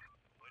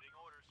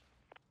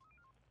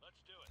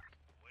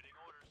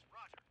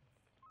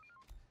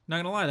 Not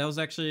gonna lie, that was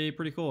actually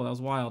pretty cool. That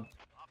was wild.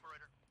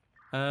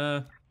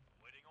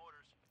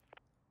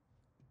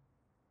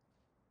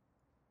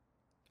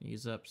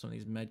 Use up some of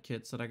these med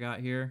kits that I got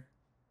here.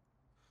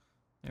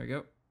 There we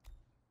go.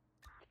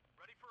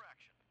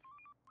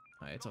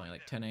 Alright, it's only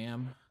like 10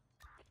 a.m.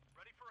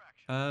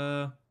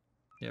 Yeah,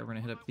 we're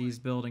gonna hit up these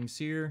buildings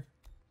here.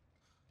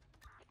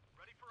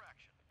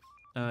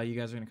 You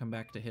guys are gonna come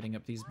back to hitting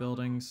up these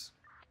buildings.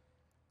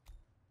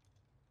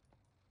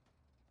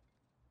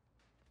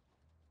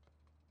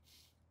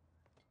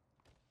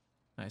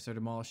 Nice, so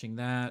demolishing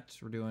that.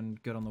 We're doing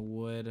good on the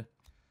wood.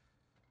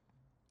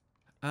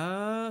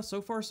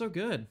 So far so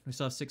good. We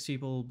still have 6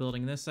 people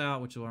building this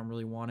out, which is what I'm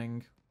really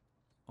wanting.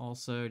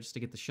 Also, just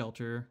to get the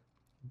shelter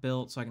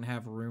built so I can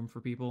have room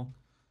for people.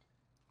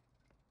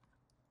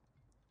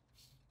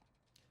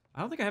 I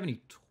don't think I have any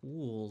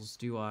tools,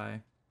 do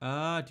I?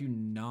 Do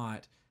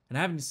not. And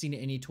I haven't seen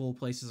any tool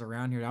places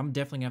around here. I'm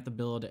definitely gonna have to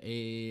build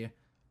a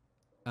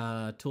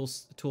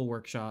tool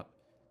workshop.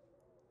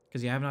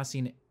 Because yeah, I have not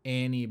seen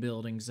any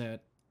buildings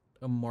that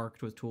are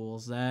marked with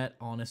tools. That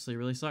honestly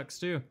really sucks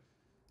too.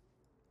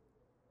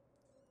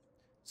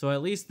 So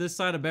at least this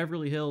side of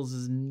Beverly Hills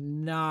is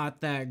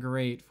not that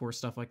great for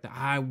stuff like that.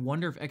 I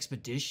wonder if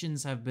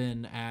expeditions have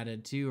been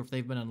added too, or if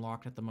they've been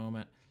unlocked at the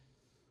moment.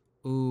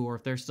 Ooh, or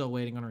if they're still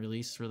waiting on a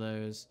release for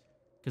those.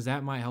 Because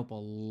that might help a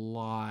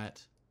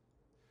lot.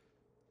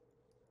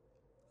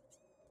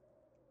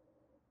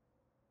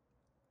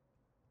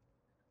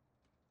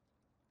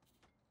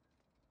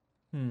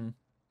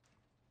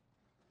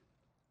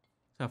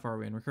 How far are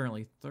we in? We're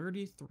currently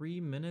 33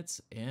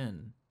 minutes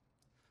in.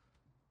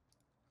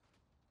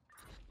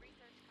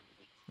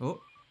 Oh.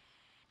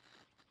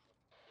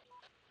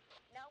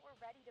 Now we're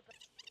ready to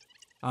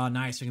Oh,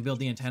 nice. We can build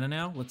the antenna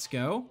now. Let's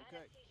go.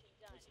 Okay,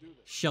 let's do this.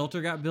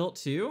 Shelter got built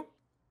too.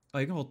 Oh,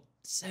 you can hold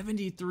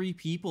 73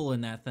 people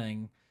in that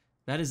thing.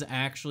 That is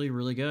actually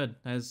really good.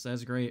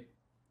 That's great.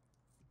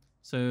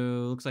 So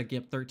looks like,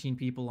 yep, 13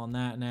 people on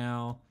that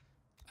now.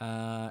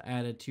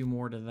 Added 2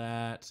 more to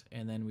that,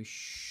 and then we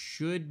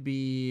should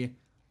be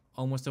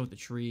almost done with the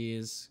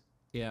trees.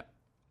 Yeah.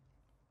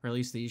 Or at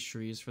least these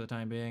trees for the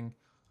time being.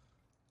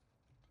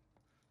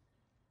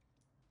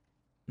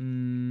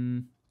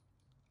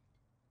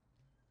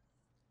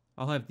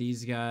 I'll have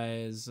these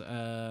guys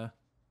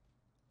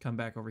come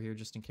back over here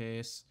just in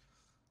case.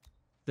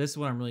 This is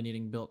what I'm really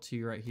needing built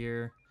too right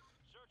here.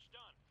 Search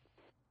done.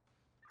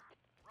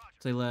 Roger.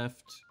 They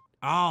left.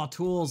 Oh,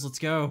 tools. Let's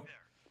go. There.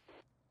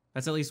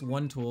 That's at least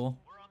one tool.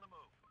 We're on the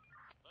move.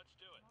 Let's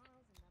do it.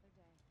 Tomorrow's another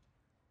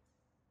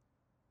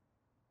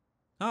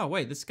day. Oh,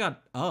 wait. This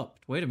got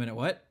upped. Wait a minute.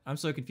 What? I'm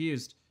so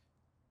confused.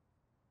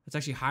 It's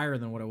actually higher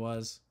than what it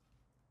was.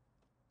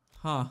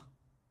 Huh.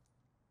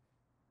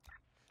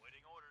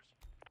 Waiting orders.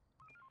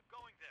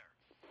 Going there.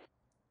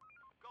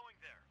 Going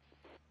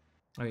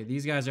there. Okay,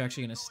 these guys are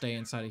actually going to stay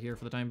inside of here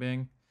for the time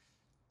being.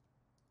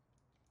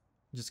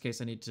 Just in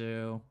case I need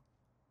to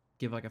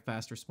give like a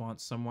fast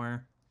response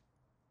somewhere.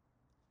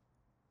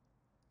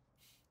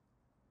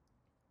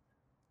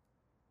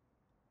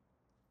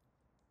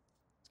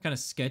 It's kind of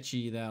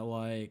sketchy that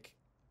like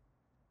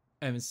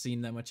I haven't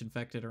seen that much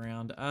infected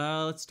around.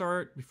 Let's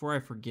start before I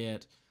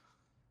forget.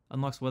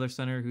 Unlocks Weather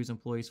Center, whose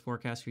employees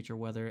forecast future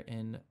weather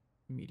and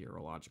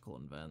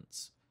meteorological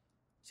events.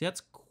 See,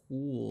 that's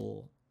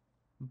cool,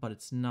 but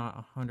it's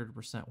not 100%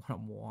 what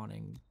I'm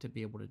wanting to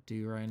be able to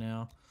do right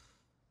now.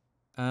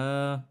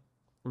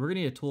 We're gonna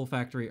need a tool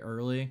factory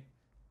early,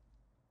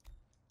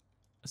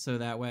 so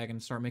that way I can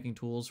start making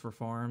tools for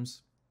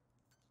farms.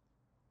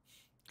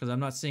 Because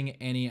I'm not seeing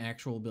any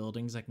actual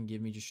buildings that can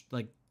give me just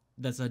like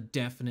that's a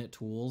definite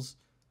tools.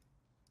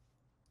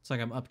 It's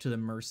like I'm up to the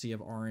mercy of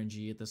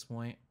RNG at this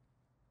point.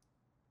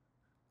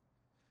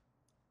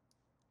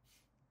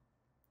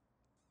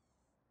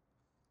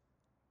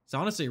 It's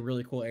honestly a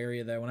really cool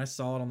area though. When I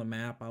saw it on the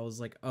map, I was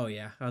like, "Oh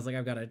yeah!" I was like,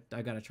 "I've got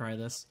to try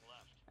this."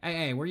 Hey,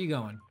 hey, where are you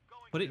going?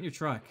 Put it in your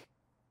truck.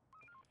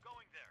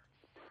 Going there.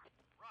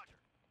 Roger.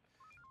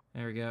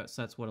 There we go.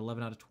 So that's what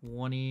 11 out of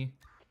 20.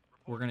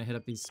 We're gonna hit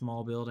up these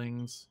small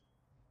buildings.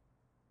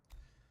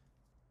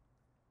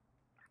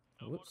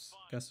 Whoops!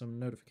 Got some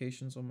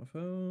notifications on my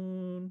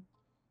phone.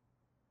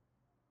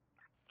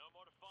 No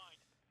more to find.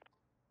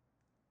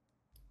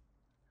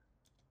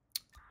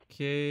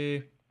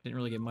 Okay. Didn't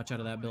really get much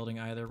out of that building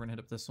either. We're gonna hit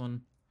up this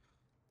one.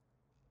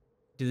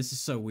 Dude, this is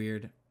so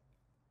weird.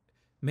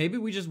 Maybe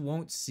we just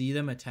won't see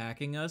them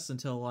attacking us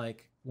until,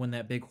 like, when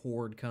that big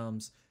horde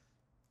comes.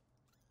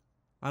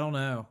 I don't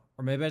know.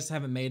 Or maybe I just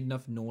haven't made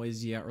enough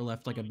noise yet or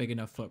left, like, a big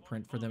enough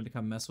footprint for them to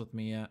come mess with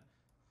me yet.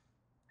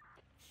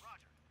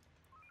 Roger.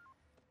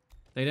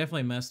 They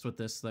definitely messed with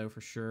this, though, for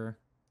sure.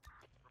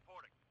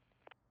 Reporting.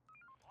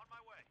 On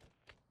my way.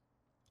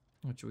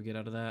 What should we get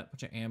out of that?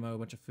 Bunch of ammo, a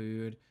bunch of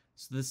food.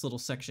 So this little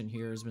section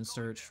here has been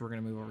searched. We're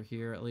gonna move over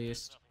here at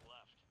least. Nothing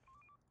left.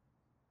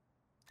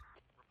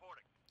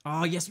 Reporting.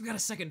 Oh, yes, we got a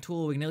second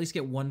tool. We can at least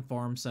get one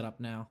farm set up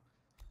now.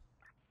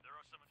 There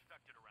are some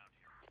infected around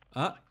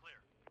here. Clear.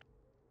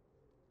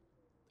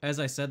 As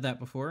I said that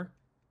before,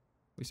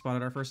 we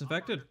spotted our first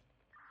infected. Roger.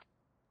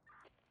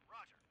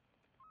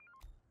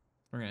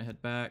 We're gonna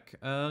head back.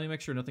 Let me make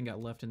sure nothing got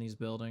left in these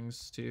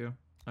buildings, too.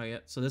 Oh, yeah.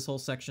 So this whole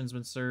section's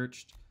been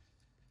searched.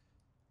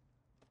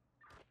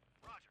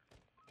 Roger.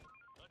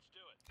 Let's do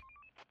it.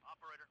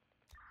 Operator.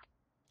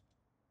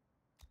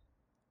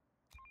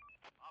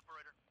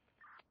 Operator.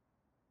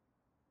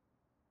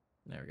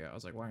 There we go. I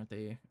was like, why aren't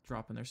they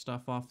dropping their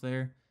stuff off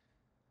there?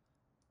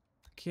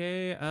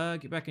 Okay,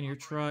 get back in your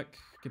truck.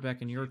 Get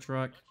back in your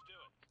truck. Let's do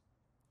it.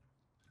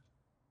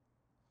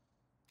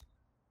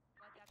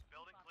 Let that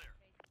Building sleep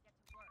clear. off your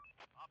face and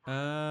get to work.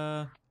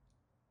 Operator.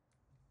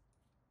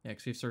 Yeah,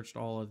 because we've searched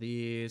all of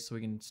these, so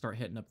we can start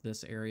hitting up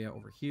this area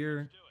over here.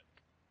 Let's do it.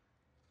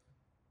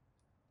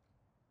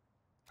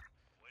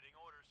 Waiting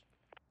orders.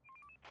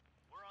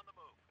 We're on the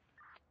move.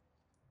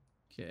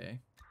 Okay.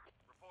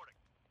 Reporting.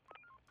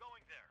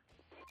 Going there.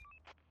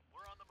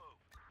 We're on the move.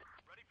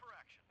 Ready for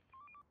action.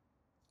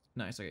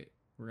 Nice. Okay,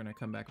 we're gonna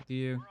come back with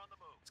you. We're on the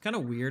move. It's kind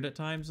of weird at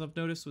times, I've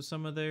noticed, with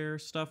some of their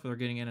stuff. They're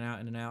getting in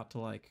and out to,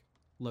 like,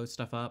 load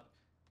stuff up.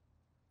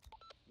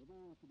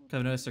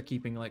 I've noticed they're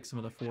keeping, like, some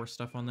of the force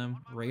stuff on them.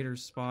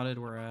 Raiders spotted.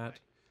 We're at.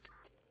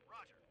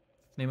 Roger.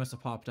 They must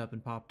have popped up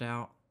and popped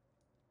out.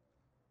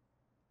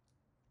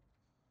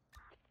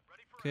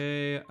 Ready for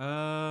Okay,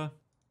 I'll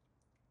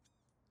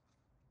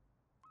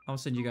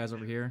send you guys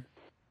over here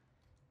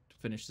to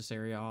finish this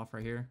area off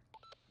right here.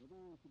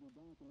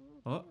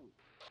 Oh.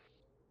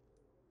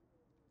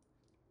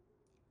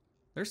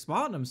 They're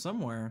spotting them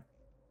somewhere.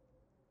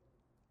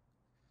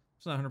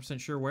 Just not 100%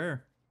 sure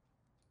where.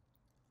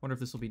 Wonder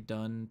if this will be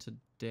done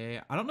today.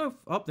 I don't know if...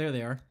 Oh, there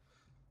they are.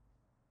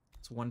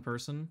 It's one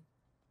person.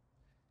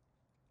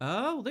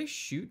 Oh, will they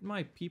shoot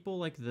my people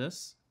like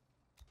this?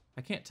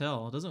 I can't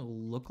tell. It doesn't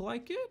look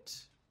like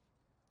it.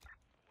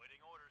 Waiting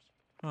orders.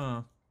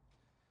 Huh.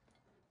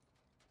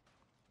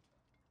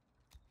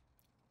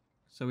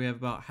 So we have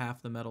about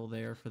half the metal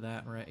there for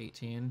that, and we're at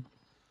 18.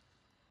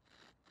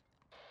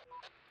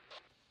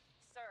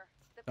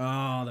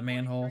 Oh, the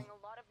manhole. Hearing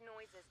a lot of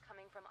noises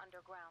coming from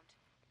underground.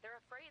 They're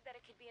afraid that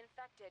it could be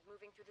infected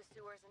moving through the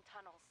sewers and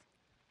tunnels.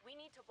 We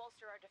need to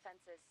bolster our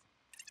defenses.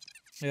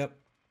 Yep.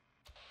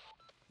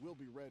 We'll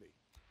be ready.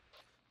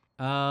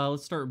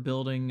 Let's start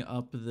building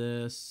up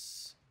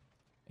this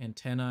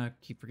antenna.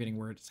 Keep forgetting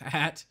where it's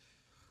at.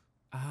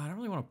 I don't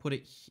really want to put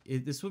it,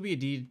 this would be a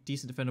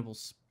decent defendable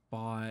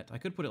spot. I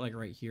could put it like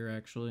right here,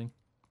 actually.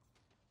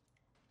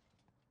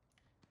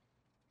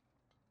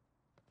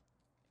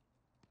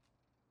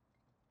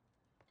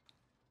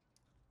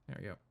 There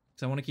we go.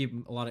 Because I want to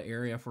keep a lot of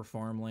area for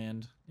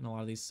farmland in a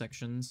lot of these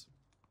sections.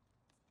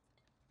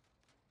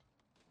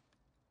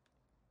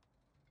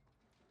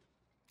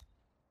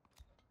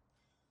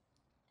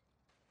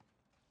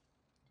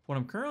 What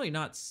I'm currently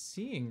not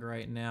seeing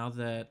right now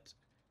that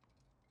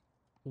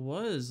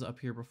was up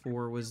here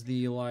before was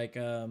the, like,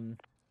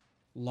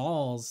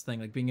 laws thing,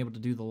 like being able to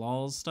do the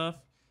laws stuff.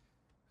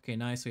 Okay,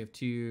 nice. We have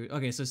two.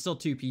 Okay, so still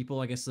two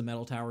people. I guess the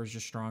metal tower is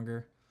just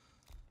stronger.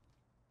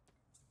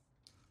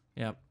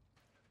 Yep.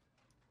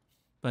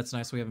 That's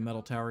nice. We have a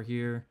metal tower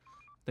here.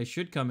 They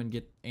should come and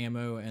get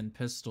ammo and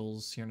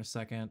pistols here in a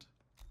second.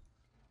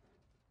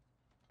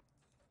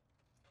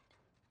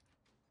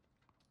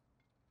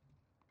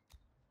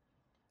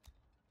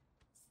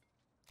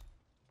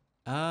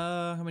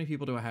 How many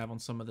people do I have on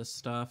some of this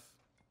stuff?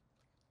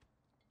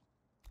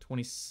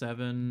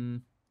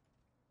 27.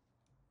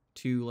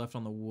 2 left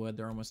on the wood.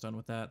 They're almost done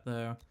with that,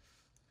 though.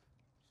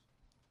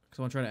 Because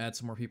I want to try to add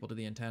some more people to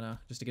the antenna,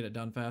 just to get it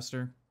done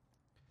faster.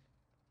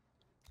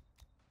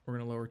 We're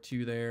going to lower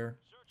 2 there.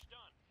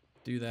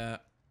 Do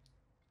that.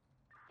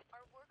 Our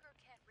worker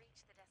can't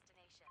reach the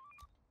destination.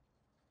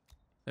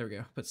 There we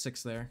go. Put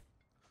 6 there.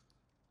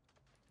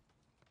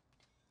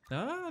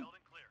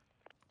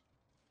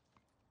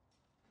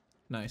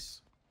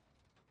 Nice.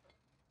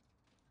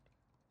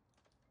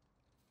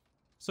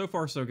 So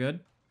far, so good.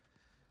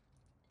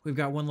 We've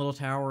got one little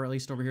tower, at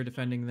least over here,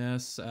 defending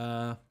this.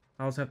 I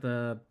also have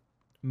to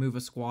move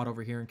a squad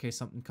over here in case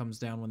something comes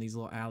down one of these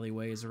little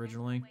alleyways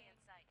originally.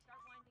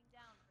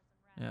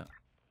 Yeah.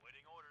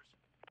 Waiting orders.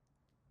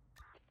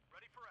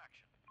 Ready for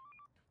action.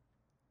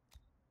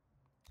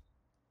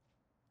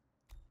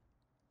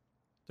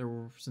 There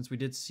were, since we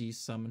did see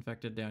some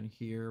infected down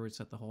here, we just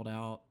have to hold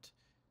out.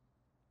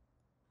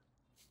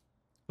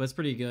 But it's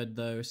pretty good,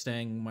 though,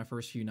 staying my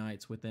first few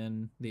nights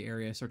within the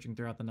area, searching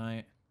throughout the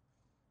night.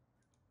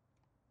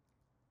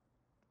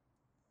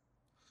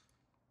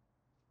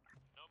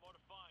 No more to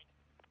find.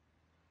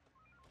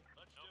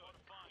 Let's no more to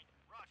find.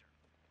 Roger.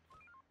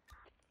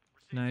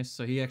 Nice.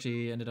 So he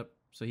actually ended up,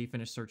 so he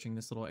finished searching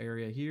this little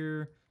area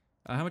here.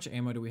 How much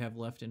ammo do we have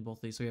left in both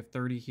these? So we have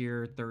 30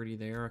 here, 30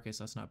 there. Okay,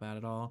 so that's not bad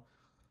at all.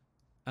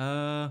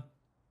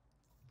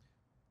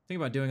 Think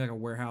about doing like a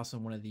warehouse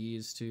on one of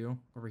these too,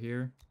 over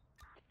here.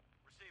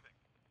 Receiving.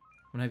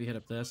 I'm gonna have you hit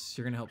up this.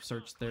 You're gonna help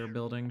search their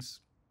buildings.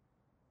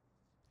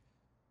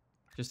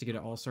 Just to get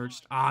it all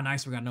searched. Ah,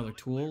 nice, we got another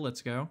tool.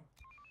 Let's go.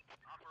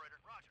 Operator,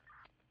 roger.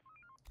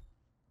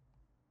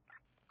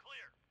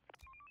 Clear.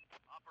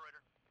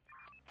 Operator.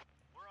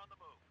 We're on the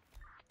move.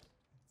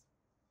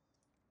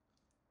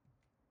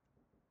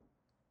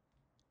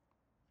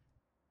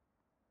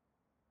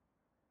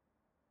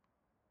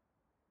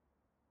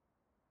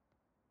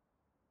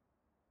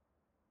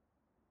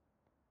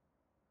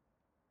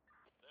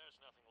 There's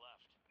nothing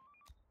left.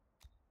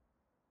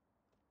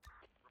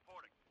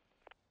 Reporting.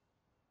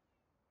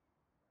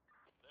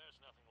 There's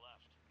nothing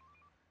left.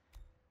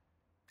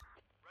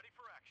 Ready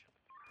for action.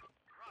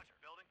 Roger.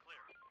 Building clear.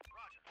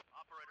 Roger.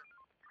 Operator.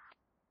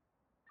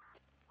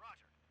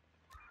 Roger.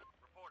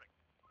 Reporting.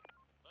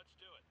 Let's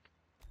do it.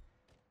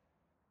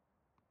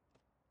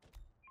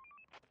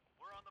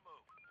 We're on the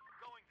move.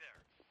 Going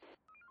there.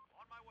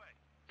 On my way.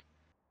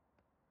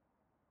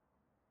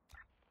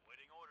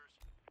 Waiting orders.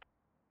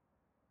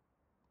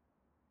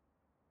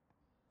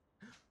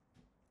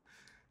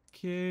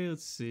 Okay,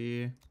 let's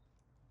see.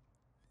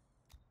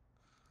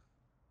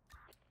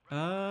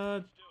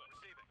 Let's do it.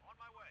 Receiving. On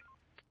my way.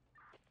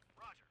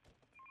 Roger.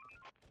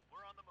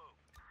 We're on the move.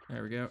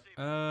 There we go.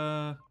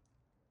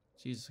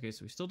 Jesus, okay,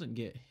 so we still didn't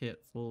get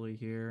hit fully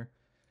here.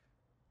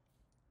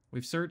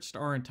 We've searched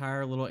our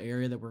entire little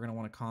area that we're going to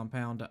want to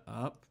compound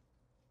up.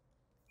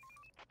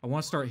 I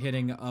want to start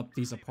hitting up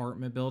these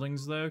apartment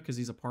buildings, though, because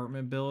these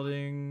apartment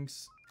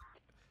buildings,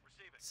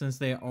 Receiving. since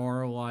they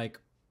are,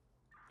 like,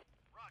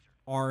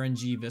 Roger.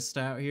 RNG Vista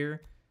out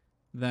here,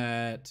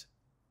 that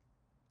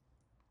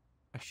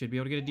I should be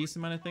able to get a decent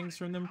amount of things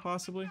from them,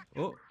 possibly.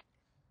 Oh,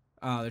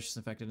 they're just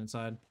infected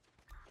inside.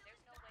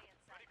 There's no way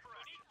inside. Ready for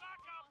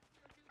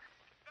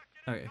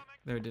action. Okay,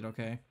 they did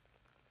okay.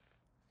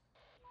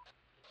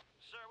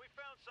 Sir, we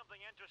found something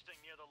interesting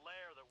near the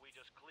lair that we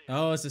just cleared.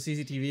 Oh, it's a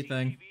CCTV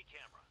thing. CCTV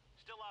camera.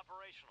 Still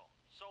operational.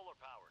 Solar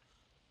powered.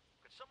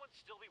 Could someone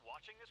still be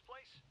watching this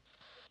place?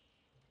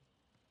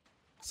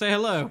 Say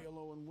hello. Say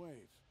hello and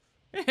wave.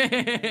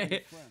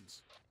 I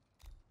Friends.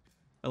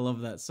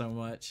 love that so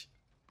much.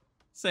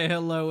 Say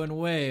hello and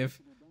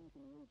wave.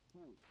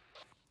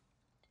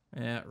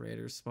 Yeah,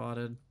 Raiders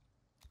spotted.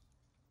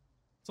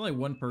 only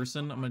one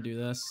person. I'm gonna do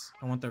this.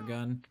 I want their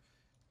gun.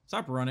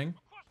 Stop running.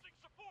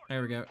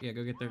 There we go. Yeah,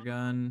 go get their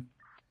gun.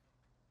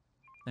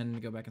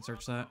 And go back and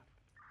search that.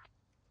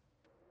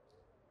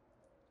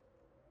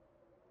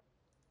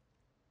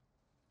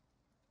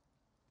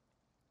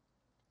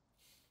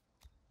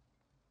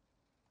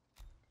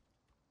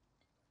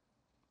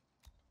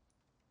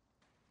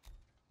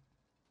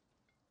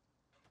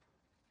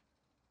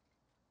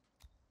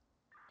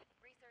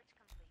 Research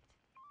complete.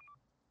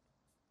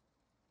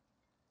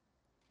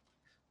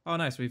 Oh,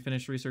 nice. We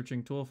finished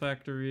researching Tool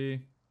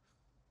Factory.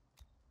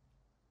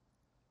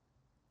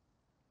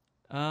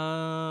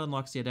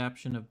 Unlocks the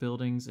adaptation of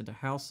buildings into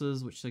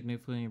houses, which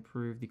significantly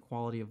improve the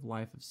quality of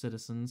life of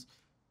citizens.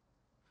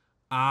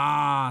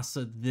 Ah,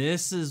 so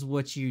this is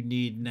what you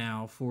need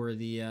now for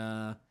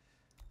the,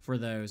 for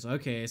those.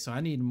 Okay, so I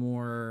need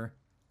more,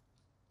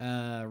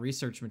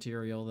 research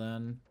material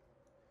then.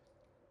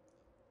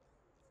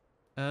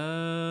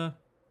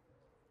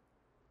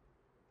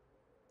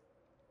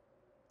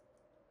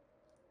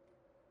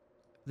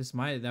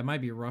 That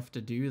might be rough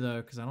to do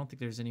though, because I don't think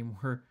there's any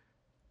more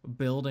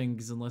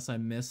buildings unless I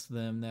miss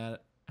them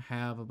that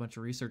have a bunch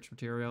of research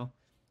material.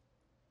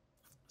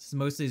 So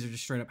most of these are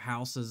just straight up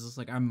houses. It's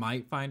like I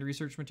might find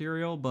research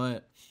material,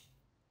 but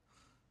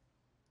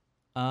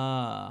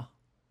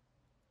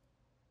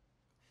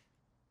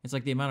it's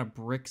like the amount of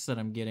bricks that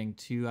I'm getting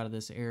too out of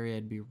this area.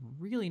 It'd be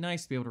really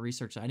nice to be able to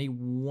research that. I need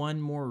one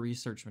more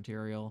research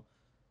material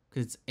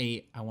because it's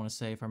 8, I want to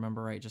say, if I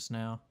remember right just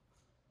now.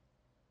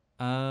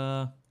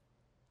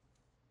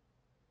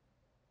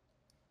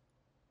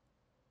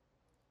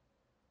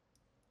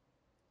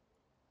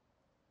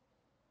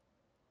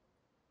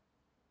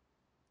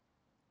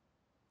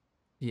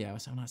 Yeah,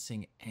 I'm not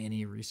seeing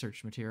any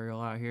research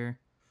material out here.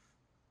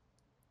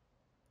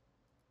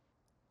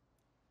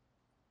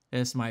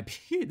 This might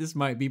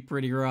be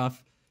pretty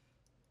rough.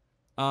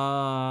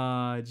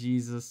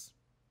 Jesus.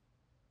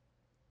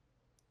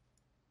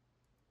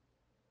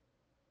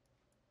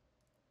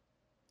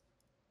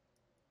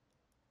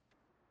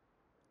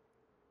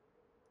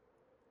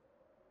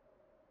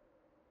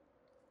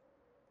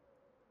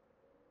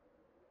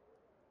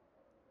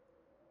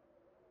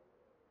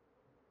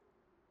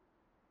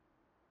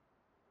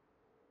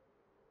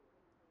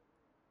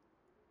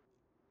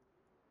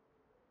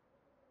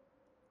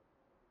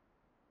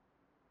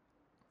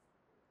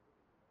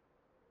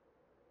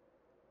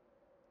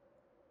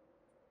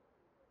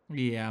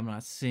 Yeah, I'm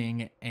not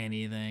seeing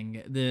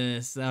anything.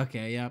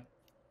 Okay, yep.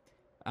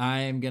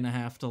 I am gonna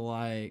have to,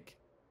 like,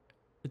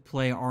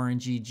 play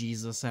RNG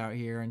Jesus out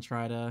here and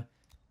try to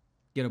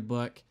get a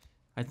book.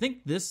 I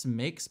think this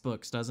makes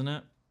books, doesn't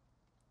it?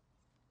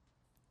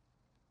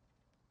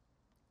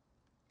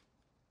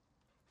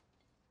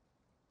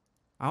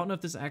 I don't know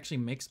if this actually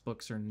makes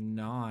books or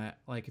not.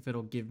 Like, if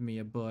it'll give me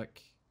a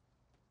book.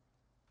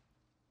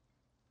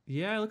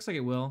 Yeah, it looks like it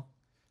will.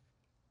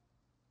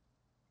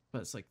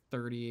 But it's like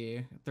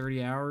 30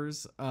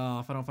 hours. Oh,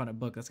 if I don't find a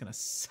book, that's gonna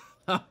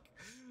suck.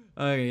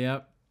 Okay,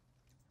 yep.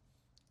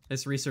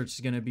 This research is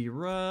gonna be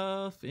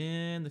rough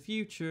in the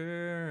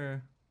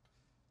future.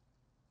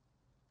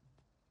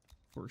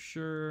 For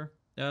sure.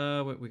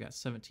 Wait, we got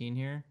 17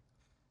 here.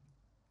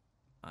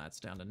 That's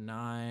down to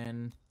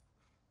 9.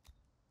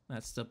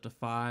 That's up to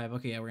 5.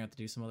 Okay, yeah, we're gonna have to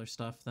do some other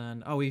stuff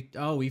then. Oh,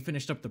 we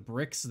finished up the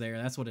bricks there.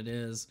 That's what it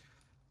is.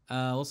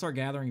 We'll start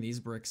gathering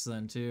these bricks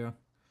then too.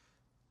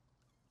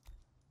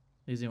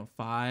 These,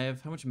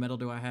 5. How much metal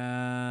do I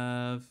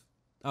have?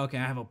 Okay,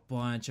 I have a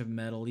bunch of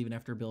metal even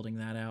after building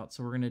that out.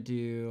 So we're gonna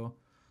do.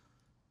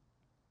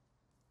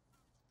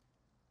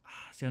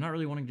 See, I'm not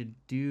really wanting to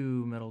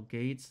do metal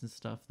gates and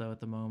stuff though at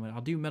the moment.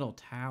 I'll do metal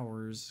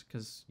towers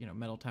because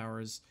metal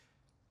towers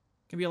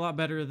can be a lot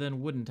better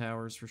than wooden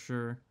towers for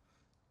sure.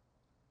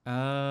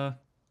 Guess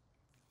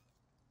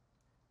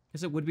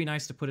it would be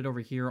nice to put it over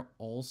here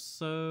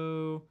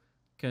also,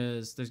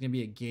 because there's gonna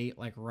be a gate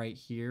like right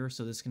here,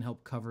 so this can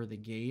help cover the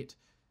gate.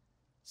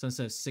 So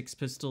instead of 6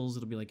 pistols,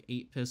 it'll be like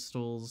 8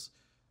 pistols.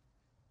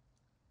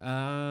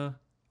 Because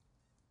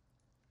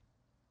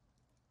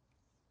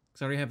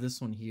I already have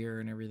this one here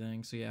and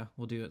everything, so yeah,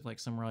 we'll do it like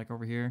somewhere like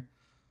over here.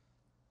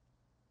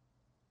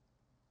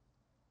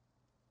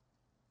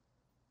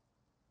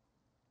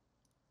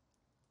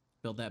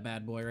 Build that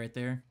bad boy right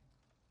there.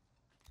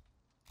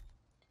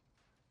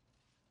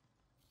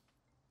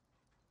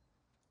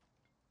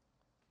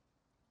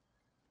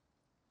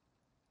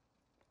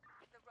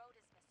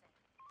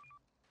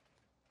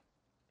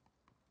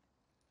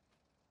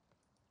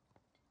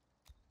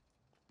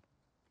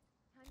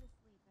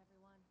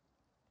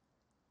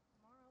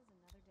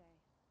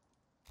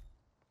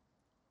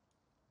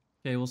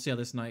 Okay, we'll see how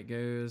this night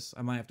goes.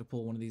 I might have to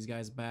pull one of these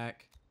guys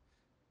back.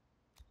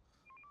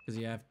 Because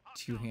you have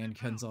 2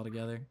 handguns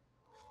altogether.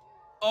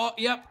 Oh,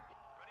 yep.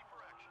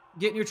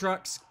 Get in your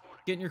trucks.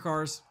 Get in your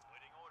cars.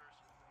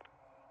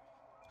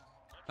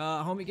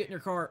 Homie, get in your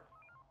car.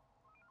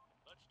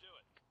 Let's do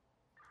it.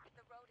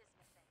 The road is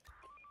missing.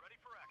 Ready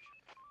for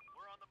action.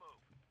 We're on the move.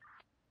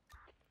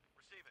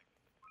 Receiving.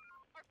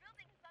 Our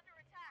building is under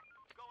attack.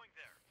 Going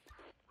there.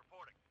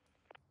 Reporting.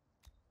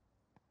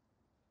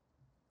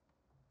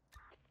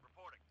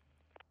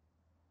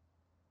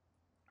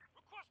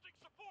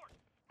 Sending support.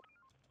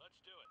 Let's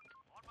do it.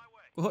 On my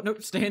way. Oh,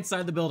 nope, stay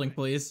inside the building,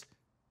 please.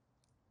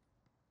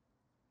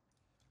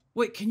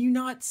 Wait, can you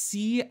not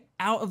see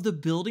out of the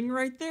building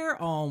right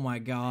there? Oh my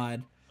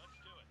god. Let's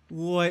do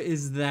it. What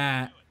is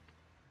that?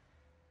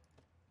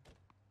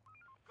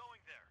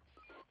 Going there.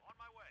 On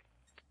my way.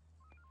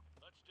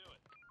 Let's do it.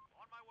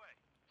 On my way.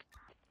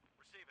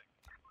 Receiving.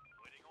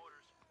 Waiting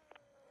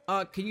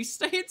orders. Can you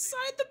stay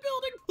inside the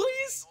building,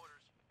 please?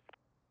 Orders.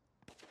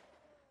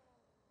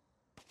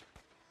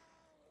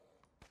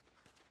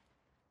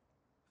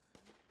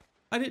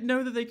 I didn't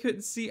know that they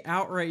couldn't see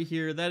out right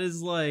here. That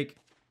is like...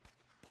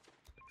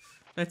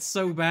 That's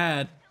so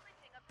bad.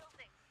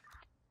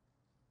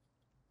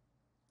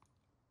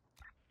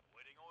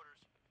 Waiting orders.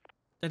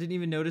 I didn't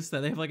even notice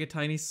that. They have like a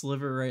tiny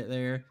sliver right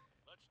there.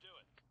 Let's do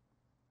it.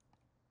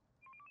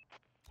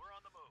 We're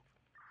on the move.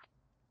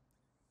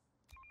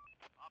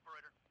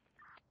 Operator.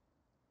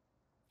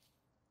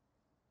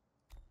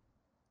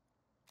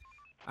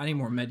 I need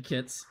more med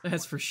kits.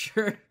 That's for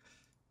sure.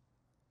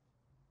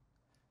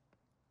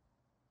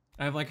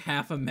 I have like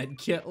half a med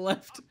kit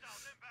left.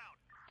 Hostiles inbound.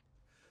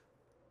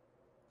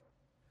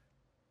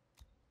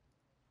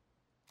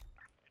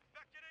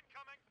 Infected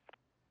incoming.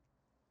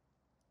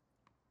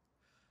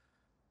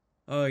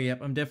 Oh,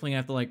 yep. I'm definitely gonna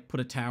have to like put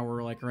a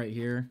tower like right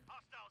here.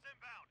 Hostiles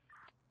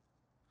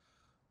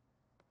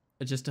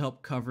inbound. Just to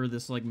help cover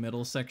this like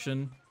middle section.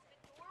 The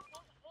door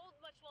won't hold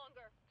much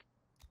longer.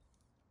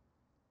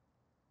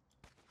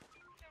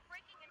 They're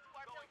breaking into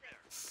our Going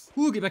building.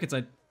 there. Ooh, get back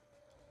inside.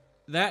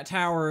 That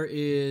tower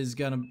is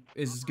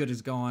as good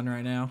as gone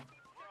right now.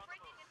 We're on the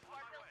Breaking move. into On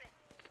our my way.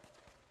 building.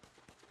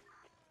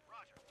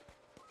 Roger.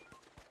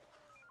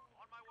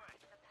 On my way.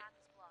 The path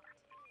is blocked.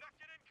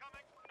 Infected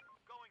incoming.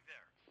 Going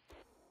there.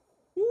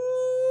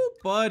 Woo,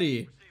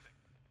 buddy.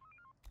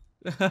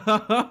 Receiving.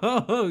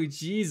 Oh,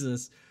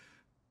 Jesus.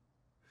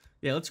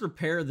 Yeah, let's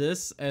repair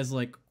this as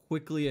like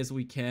quickly as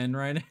we can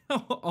right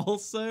now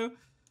also.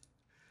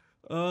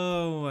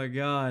 Oh my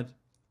god.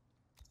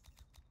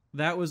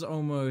 That was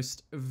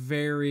almost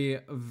very,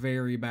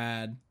 very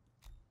bad.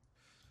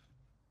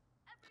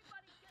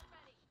 Everybody get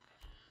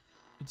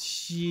ready.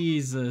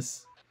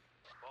 Jesus.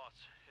 Boss,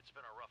 it's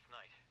been a rough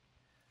night.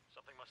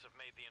 Something must have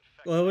made the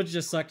infected. Well, it would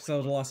just suck because I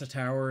would have lost a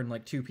tower and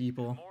like 2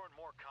 people. More and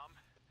more come.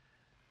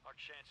 Our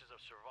chances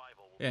of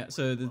survival will Yeah, be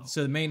so really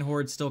low. the main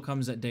horde still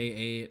comes at day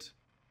 8.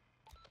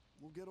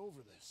 We'll get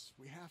over this.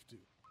 We have to.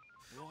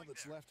 We're all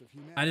that's left of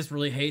humanity. I just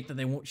really hate that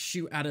they won't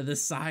shoot out of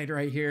this side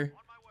right here.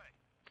 On my way.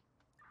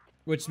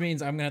 Which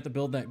means I'm gonna have to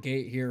build that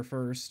gate here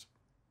first.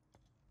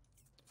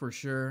 For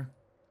sure.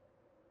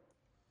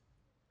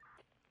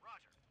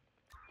 Roger.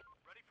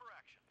 Ready for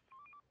action.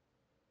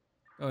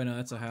 Oh no,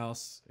 that's a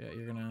house. Yeah,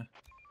 you're gonna...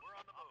 We're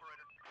on the move.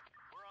 Operator.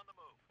 We're on the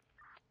move.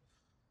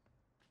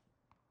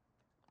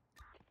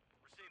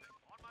 Receiving.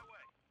 On my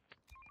way.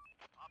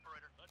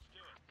 Operator, let's do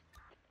it.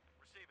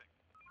 Receiving.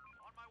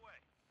 On my way.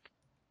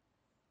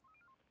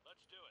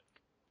 Let's do it.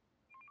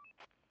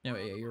 Yeah,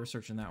 you were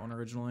searching that one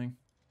originally.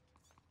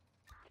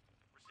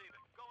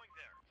 Receiving. Going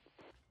there.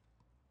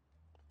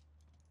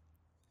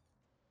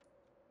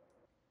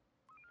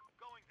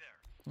 Going there.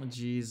 Oh,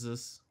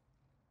 Jesus.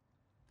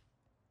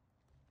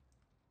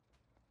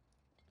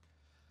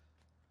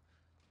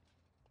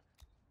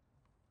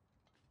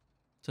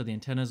 So the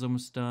antenna's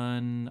almost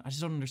done. I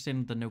just don't understand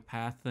what the no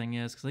path thing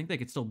is, because I think they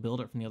could still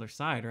build it from the other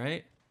side,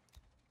 right?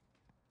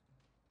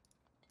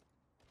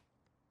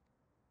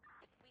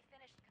 We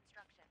finished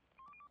construction.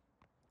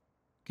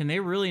 Can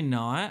they really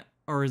not?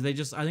 Or is they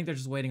just... I think they're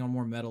just waiting on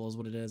more metal is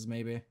what it is,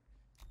 maybe. The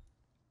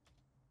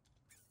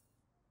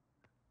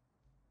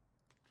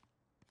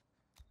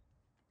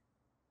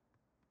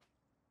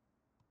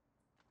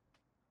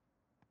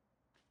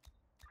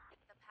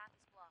path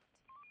is blocked.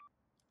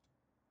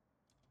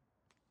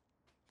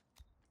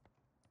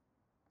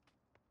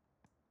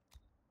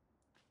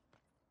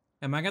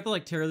 Am I gonna have to,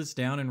 like, tear this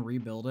down and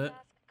rebuild it?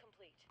 Task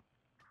complete.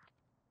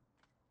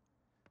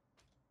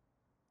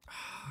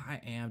 I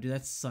am. Dude,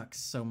 that sucks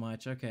so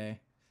much. Okay.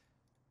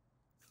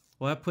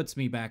 Well, that puts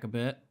me back a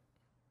bit.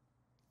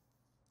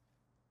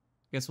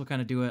 Guess we'll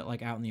kind of do it,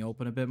 like, out in the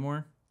open a bit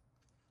more.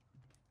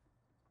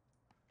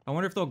 I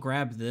wonder if they'll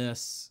grab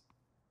this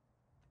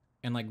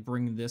and, like,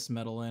 bring this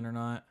metal in or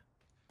not.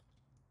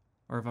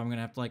 Or if I'm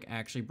gonna have to, like,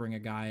 actually bring a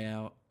guy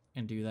out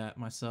and do that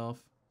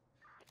myself.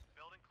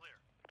 Building clear.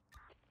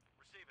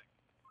 Receiving.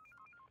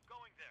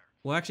 Going there.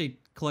 We'll actually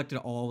collect it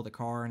all with a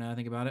car, now I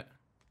think about it.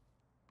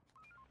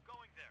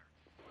 Going there.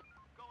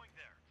 Going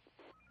there.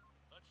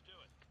 Let's do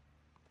it.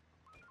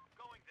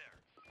 Going there.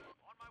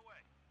 On my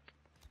way.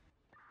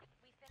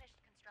 We finished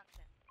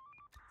construction.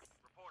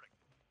 Reporting.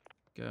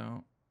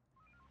 Go.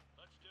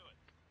 Let's do it.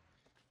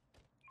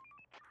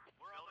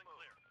 We're on the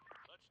move.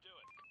 Let's do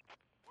it.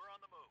 We're on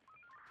the move.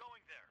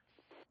 Going there.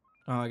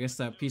 Oh, I guess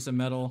that piece of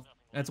metal.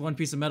 That's one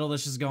piece of metal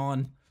that's just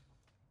gone.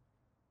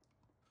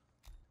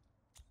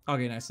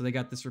 Okay, nice. So they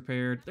got this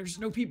repaired. There's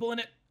no people in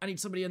it. I need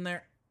somebody in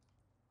there.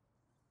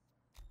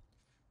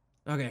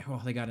 Okay, well,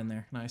 they got in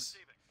there. Nice.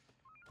 Receiving.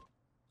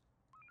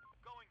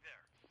 Going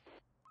there.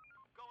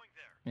 Going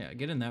there. Yeah,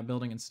 get in that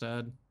building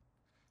instead.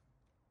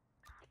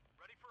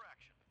 Ready for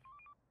action.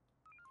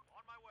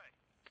 On my way.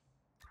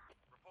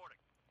 Reporting.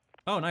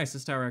 Oh, nice.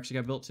 This tower actually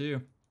got built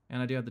too.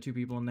 And I do have the 2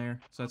 people in there,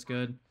 so that's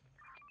good.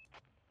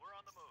 We're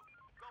on the move.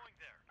 Going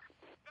there.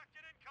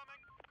 Infected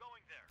incoming.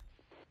 Going there.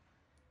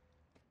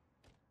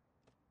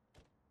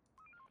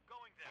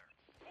 Going there.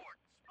 Port.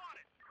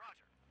 Spotted.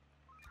 Roger.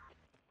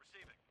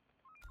 Receiving.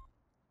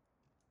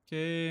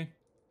 Okay.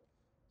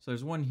 So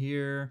there's one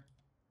here.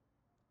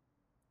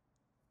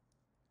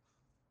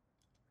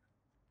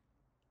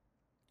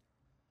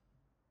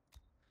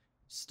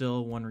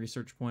 Still 1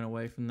 research point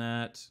away from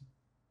that.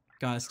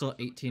 God, still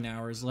 18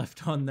 hours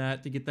left on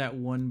that to get that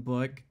 1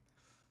 book.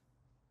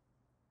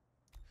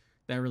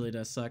 That really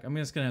does suck. I'm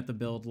just gonna have to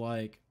build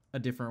like a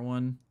different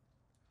one.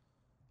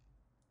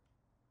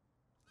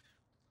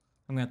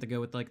 I'm gonna have to go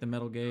with like the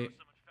metal gate.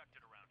 Some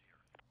infected around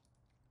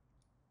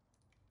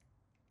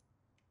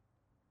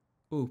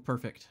here. Ooh,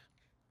 perfect.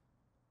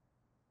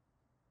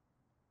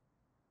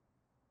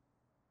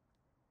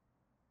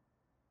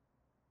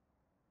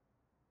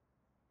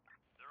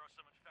 There are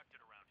some infected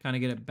around here. Kind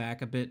of get it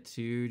back a bit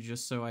too,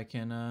 just so I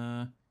can,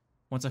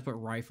 once I put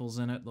rifles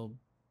in it, they'll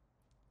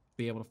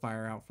be able to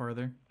fire out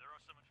farther. There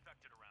are some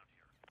infected around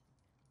here.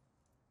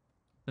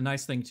 The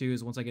nice thing too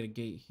is once I get a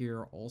gate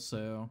here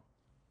also,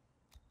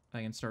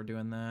 I can start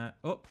doing that.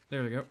 Oh,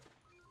 there we go. The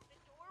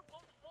door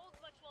won't hold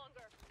much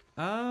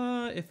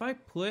longer. If I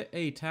put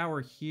a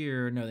tower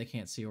here, no, they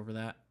can't see over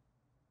that.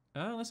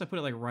 Unless I put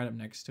it like right up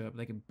next to it, but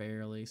they can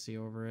barely see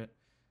over it.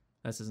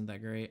 This isn't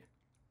that great.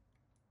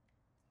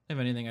 If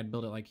anything, I'd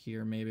build it like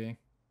here, maybe.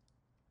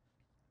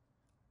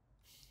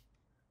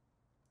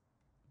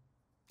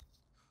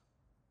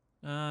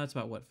 It's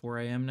about what, 4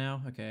 a.m.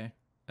 now? Okay.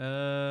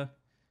 We're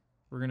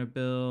gonna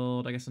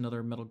build, I guess,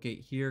 another metal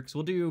gate here, because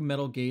we'll do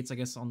metal gates, I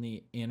guess, on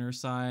the inner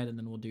side, and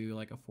then we'll do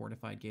like a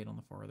fortified gate on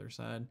the farther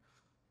side.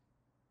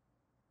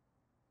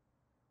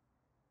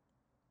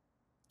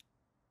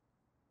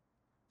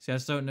 See, I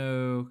just don't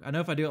know. I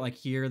know if I do it like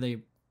here, they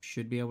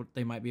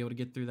might be able to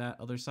get through that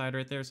other side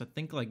right there. So I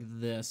think like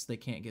this, they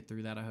can't get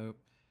through that, I hope.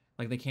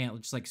 Like they can't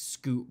just like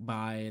scoot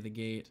by the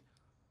gate,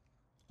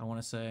 I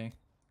want to say.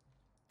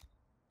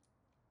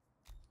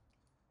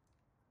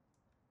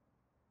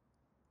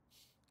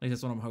 At least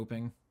that's what I'm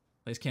hoping.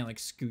 They just can't like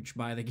scooch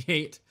by the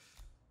gate.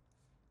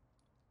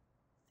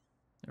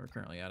 We're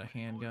currently out of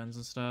handguns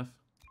and stuff.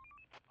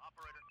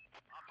 Operator,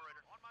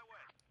 on my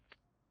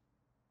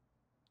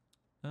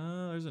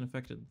way. There's an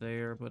infected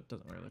there, but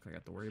doesn't really look like I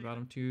have to worry about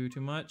him too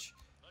much.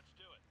 Let's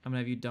do it. I'm gonna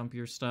have you dump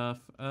your stuff.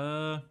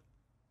 Let's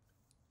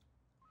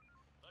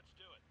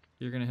do it.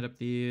 You're gonna hit up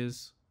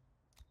these.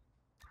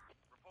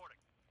 Reporting.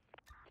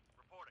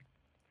 Reporting.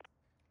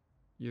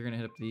 You're gonna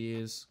hit up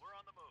these. We're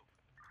on the move.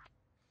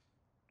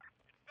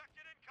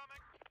 Infected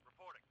incoming.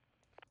 Reporting.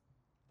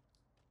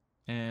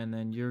 And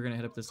then you're gonna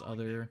hit up this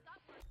other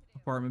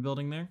apartment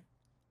building there.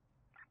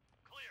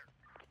 Clear.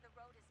 The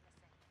road is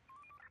missing.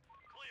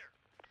 Clear.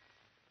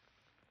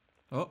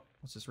 Oh,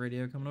 what's this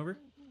radio coming over?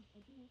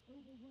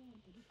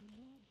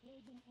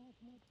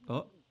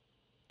 Oh.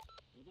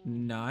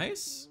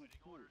 Nice.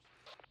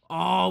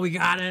 Oh, we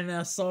got an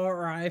assault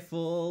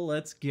rifle.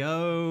 Let's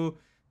go.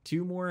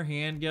 2 more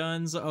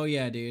handguns. Oh,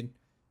 yeah, dude.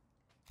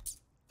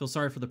 Feel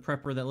sorry for the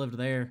prepper that lived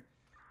there.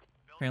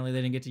 Apparently,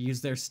 they didn't get to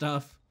use their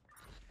stuff.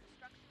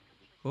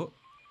 Oh.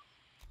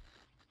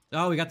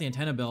 Oh, we got the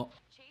antenna built.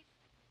 Chief,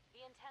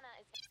 the antenna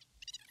is...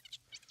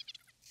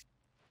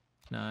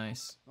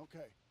 Nice.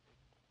 Okay,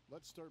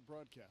 let's start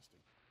broadcasting.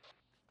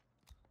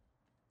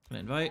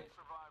 Gonna invite.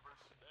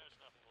 Survivors. There's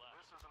nothing left.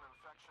 This is an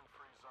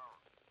infection-free zone.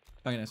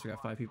 Oh, nice. We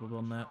got 5 people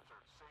building that.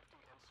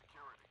 Safety and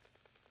security.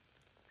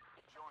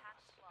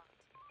 hatch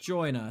locked.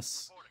 Join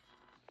us.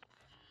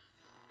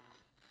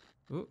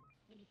 Ooh.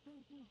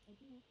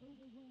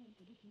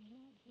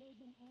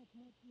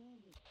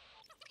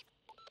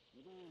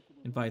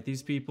 Invite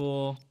these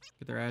people,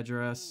 get their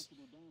address,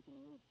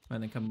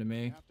 and then come to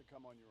me. You have to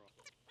come on your own.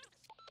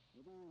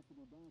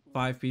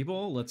 5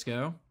 people, let's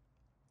go.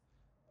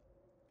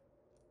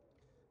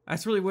 I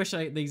just really wish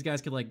these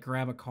guys could like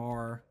grab a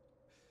car,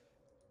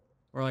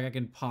 or like I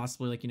can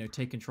possibly like, you know,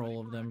 take control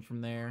of them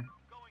from there.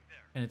 Going there.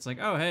 And it's like,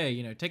 oh hey,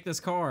 you know, take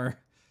this car,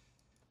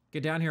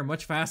 get down here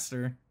much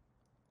faster.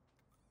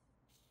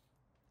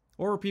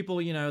 Or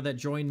people, you know, that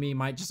join me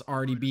might just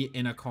already be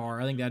in a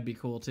car. I think that'd be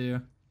cool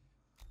too.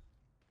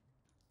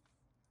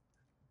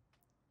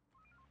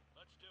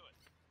 Let's do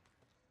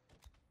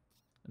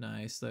it.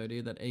 Nice though,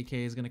 dude. That AK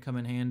is gonna come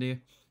in handy.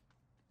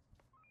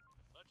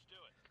 Let's do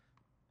it.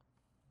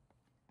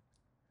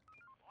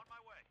 On my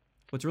way.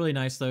 What's really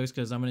nice though is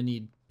because I'm gonna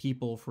need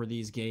people for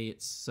these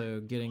gates,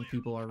 so getting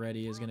people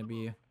already is gonna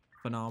be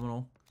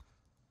phenomenal.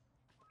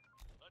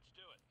 Let's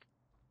do it.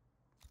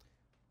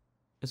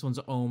 This one's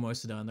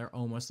almost done. They're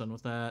almost done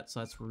with that,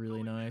 so that's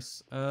really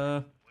nice. Waiting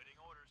orders.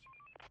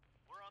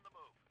 We're on the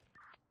move.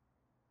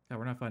 God,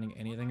 we're not finding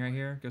anything right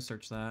here. Go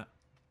search that.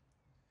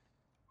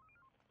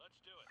 Let's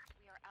do it.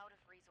 We are out of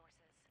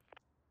resources.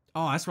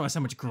 Oh, that's why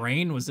so much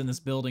grain was in this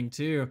building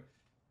too.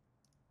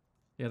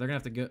 Yeah, they're gonna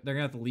have to go. They're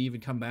gonna have to leave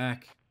and come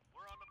back.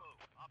 We're on the move,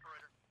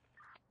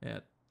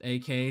 operator.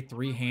 Yeah, AK,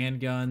 3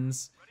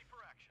 handguns. Ready for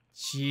action.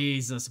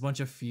 Jesus, a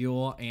bunch of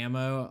fuel,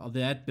 ammo. Oh,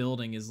 that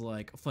building is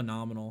like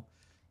phenomenal.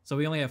 So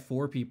we only have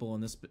 4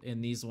 people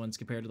in these ones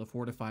compared to the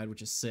fortified,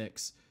 which is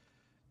 6.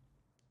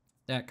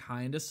 That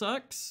kind of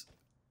sucks.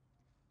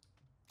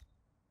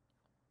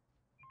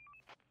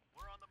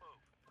 We're on the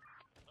move.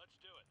 Let's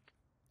do it.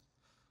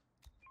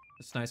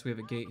 It's nice we have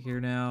a gate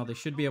here now. They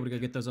should be able to go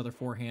get those other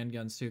 4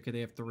 handguns too, because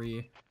they have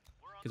 3.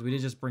 Because we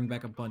did just bring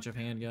back a bunch of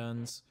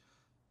handguns.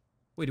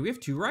 Wait, do we have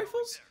 2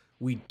 rifles?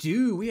 We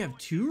do. We have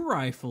 2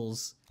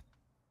 rifles.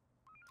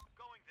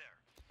 Going there.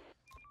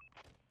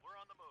 We're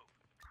on the move.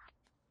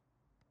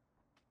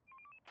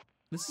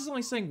 This is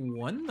only saying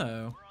 1 though.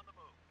 We're on the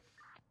move.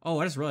 Oh,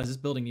 I just realized this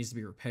building needs to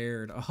be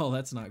repaired. Oh,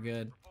 that's not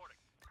good. Reporting.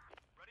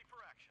 Ready for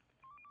action.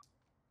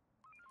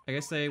 I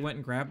guess they went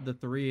and grabbed the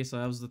 3, so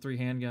that was the 3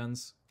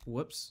 handguns.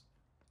 Whoops.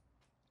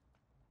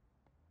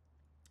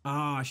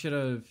 Ah, I should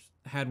have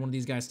had one of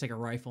these guys take a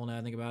rifle now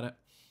I think about it.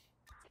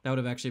 That would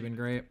have actually been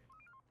great.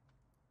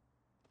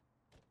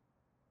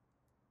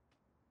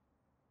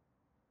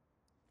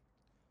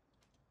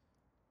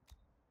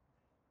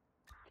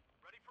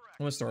 Ready for I'm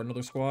action. gonna start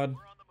another squad.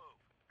 We're on the move.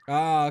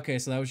 Ah, okay,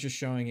 so that was just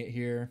showing it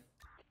here.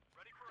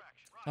 Ready for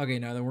action. Roger. Okay,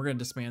 no, then we're gonna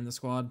disband the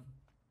squad.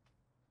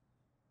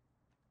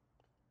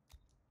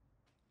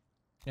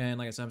 And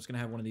like I said, I'm just gonna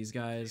have one of these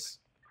guys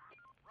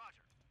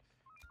Roger.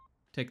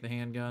 take the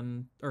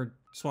handgun, or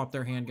swap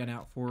their handgun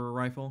out for a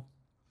rifle.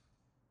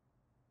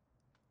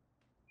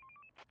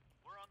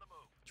 We're on the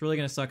move. It's really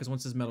gonna suck because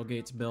once this metal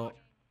gate's built,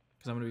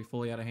 because I'm gonna be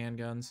fully out of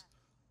handguns.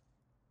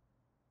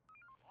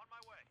 On my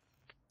way.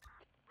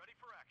 Ready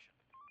for action.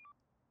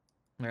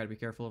 I gotta be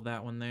careful of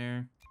that one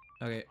there.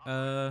 Okay,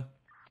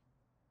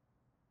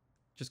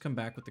 just come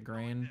back with the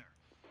grain. There.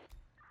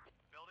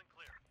 Building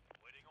clear.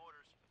 Waiting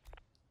orders.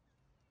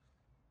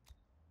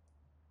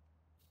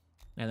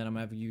 And then I'm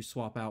gonna have you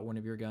swap out one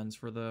of your guns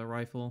for the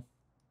rifle.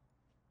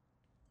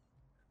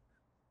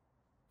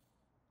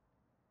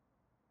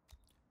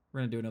 We're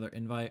gonna do another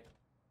invite. To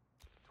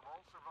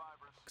all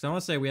survivors. Because I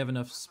want to say we have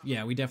enough...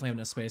 Yeah, we definitely have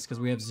enough space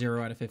because we have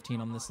 0 out of 15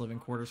 on this living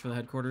quarters for the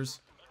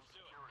headquarters.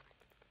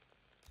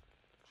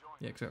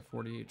 Yeah, because we got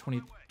 40,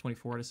 20,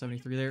 24 out of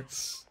 73 there.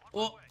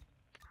 Oh!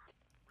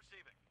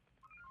 Receiving.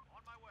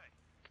 On my way.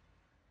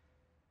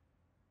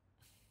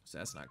 So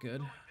that's not good.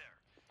 Going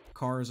there.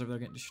 Cars over there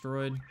getting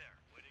destroyed. Going there.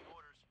 Waiting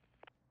orders.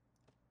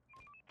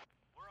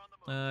 We're on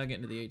the move. Get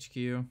into the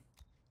HQ.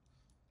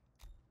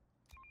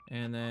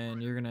 And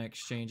then you're going to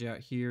exchange out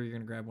here. You're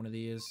going to grab one of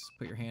these.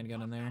 Put your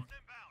handgun in there. Inbound.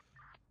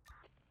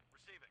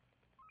 Receiving.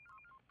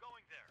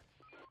 Going there.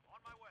 On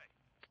my way.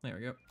 There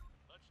we go.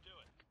 Let's do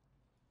it.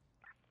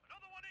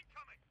 Another one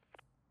incoming.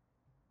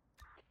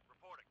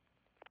 Reporting.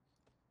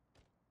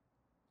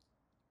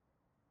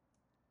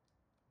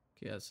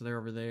 Okay, yeah, so they're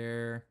over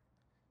there.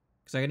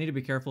 Because I need to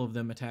be careful of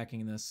them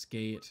attacking this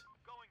gate.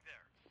 Going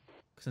there.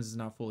 Since it's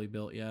not fully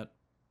built yet.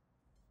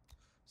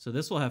 So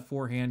this will have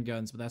 4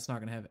 handguns, but that's not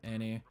going to have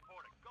any. Reporting.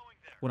 Going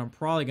there. What I'm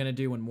probably going to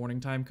do when morning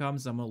time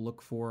comes, I'm going to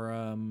look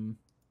for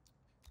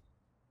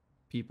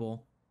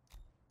people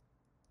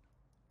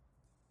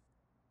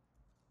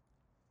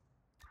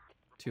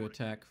to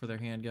attack for their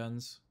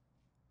handguns.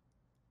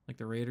 Like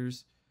the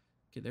raiders.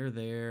 Okay, they're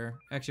there.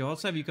 Actually, I'll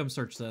just have you come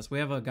search this. We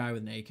have a guy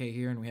with an AK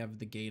here, and we have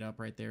the gate up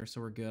right there,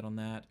 so we're good on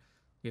that.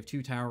 We have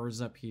 2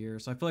 towers up here,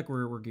 so I feel like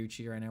we're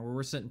Gucci right now.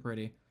 We're sitting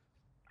pretty.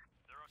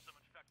 There are some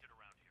infected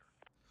around here.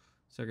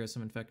 So there goes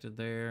some infected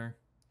there.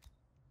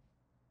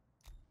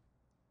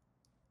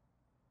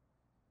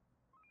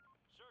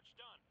 Search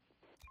done.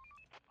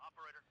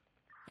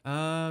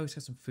 Operator. We just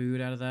got some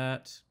food out of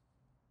that.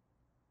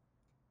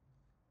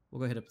 We'll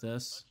go hit up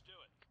this, Let's do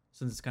it.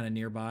 since it's kind of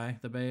nearby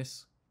the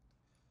base.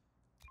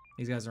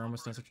 These guys are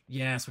almost done.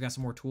 Yes, we got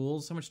some more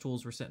tools. How much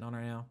tools we're sitting on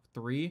right now?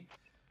 3?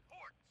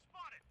 Port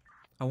spotted.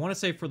 I want to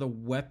say for the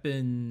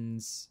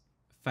weapons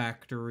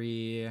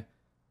factory, I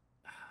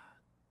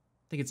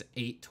think it's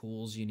 8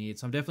 tools you need.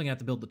 So I'm definitely going to have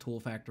to build the tool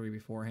factory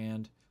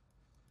beforehand.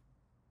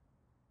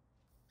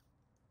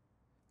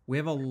 We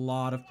have a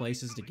lot of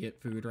places to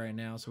get food right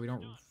now, so we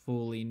don't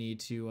fully need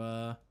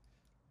to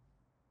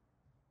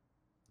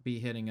be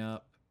hitting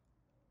up.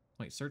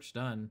 Wait, search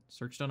done.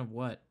 Search done of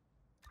what?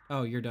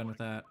 Oh, you're done with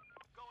that.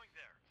 Going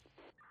there.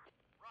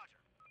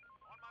 Roger.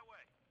 On my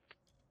way.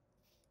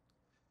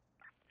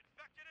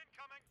 Infected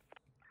incoming.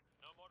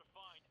 No more to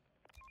find.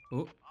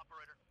 Oh,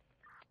 Operator.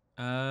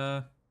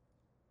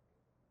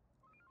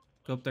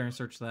 go up there and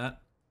search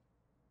that.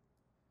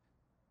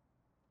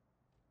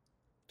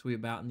 Tweet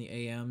about in the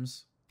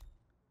AMs.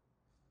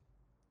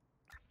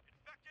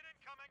 Infected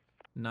incoming.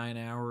 9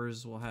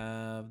 hours, we'll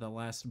have the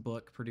last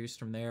book produced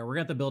from there. We're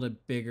going to have to build a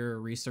bigger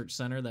research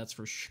center, that's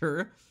for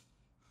sure.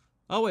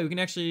 Oh, wait, we can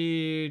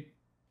actually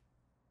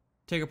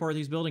take apart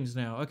these buildings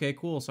now. Okay,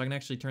 cool. So I can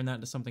actually turn that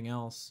into something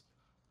else.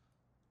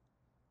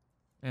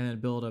 And then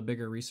build a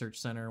bigger research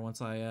center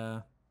once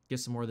I get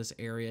some more of this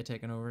area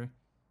taken over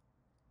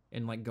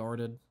and, like,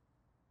 guarded.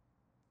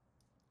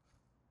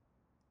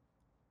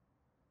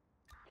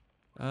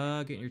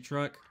 Get in your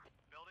truck.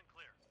 Building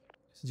clear.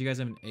 Since you guys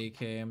have an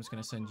AK, I'm just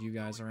gonna send you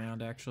guys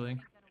around, actually.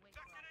 Infected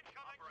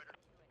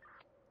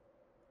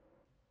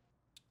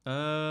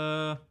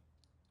incoming.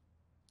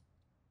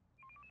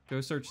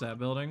 Go search that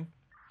building.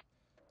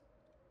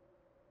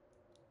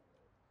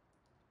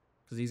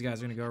 Because these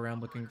guys are gonna go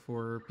around looking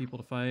for people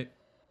to fight.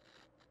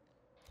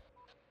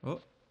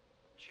 Oh.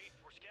 Chief,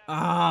 we're scouting.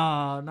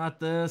 Ah, not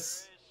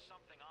this. There is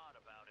something odd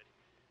about it.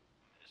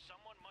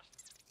 Someone must.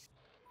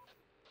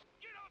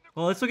 Get on the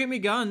Well, let's look at me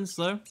guns,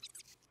 though. Nice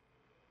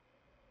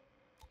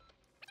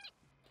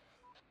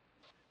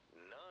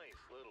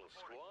little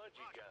squad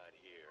you got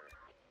here.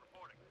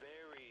 reporting.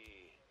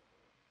 Very,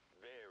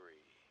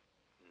 very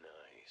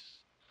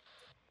nice.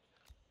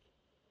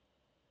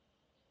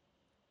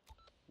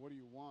 What do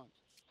you want?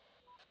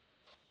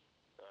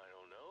 I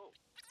don't know.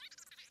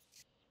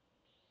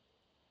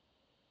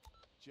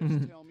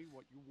 Just tell me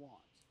what you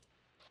want.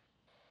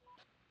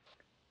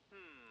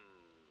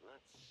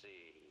 Let's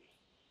see.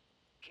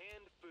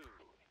 Canned food.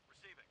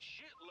 Receiving.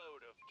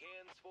 Shitload of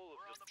cans full of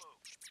We're on the move.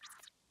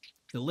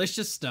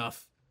 Delicious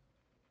stuff.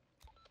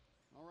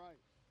 All right.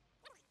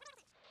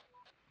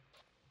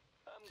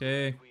 I'm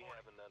Okay. glad we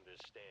have an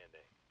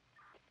understanding.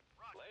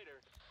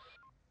 Later.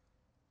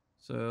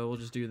 So we'll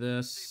just do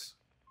this.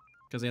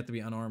 Because they have to be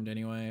unarmed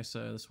anyway,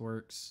 so this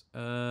works.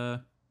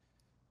 I'll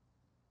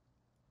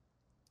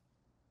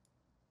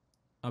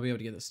be able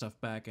to get this stuff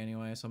back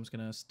anyway, so I'm just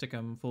gonna stick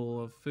them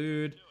full of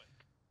food.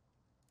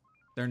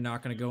 They're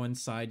not gonna go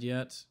inside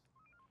yet.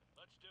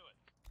 Let's do it.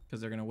 Because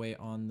they're gonna wait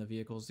on the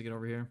vehicles to get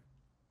over here.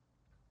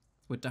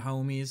 With the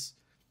homies.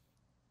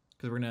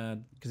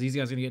 Because these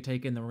guys are gonna get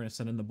taken, then we're gonna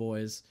send in the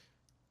boys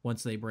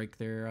once they break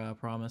their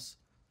promise.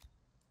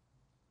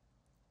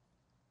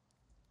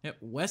 Yep,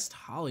 West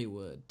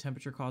Hollywood.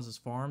 Temperature causes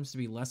farms to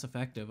be less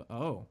effective.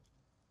 Oh.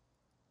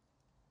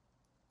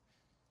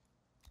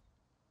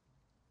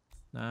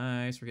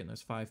 Nice, we're getting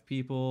those 5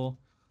 people.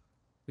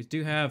 We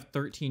do have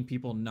 13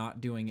 people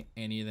not doing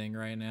anything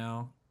right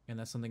now. And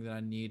that's something that I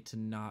need to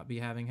not be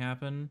having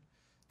happen.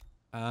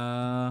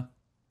 Oh,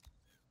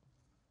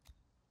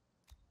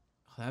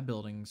 that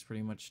building's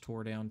pretty much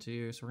tore down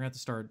too. So we're gonna have to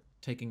start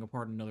taking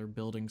apart another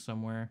building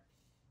somewhere.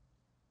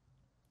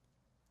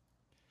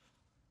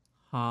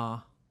 Huh.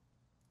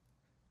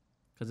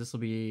 Because this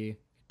will be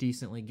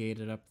decently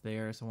gated up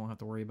there, so I won't have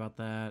to worry about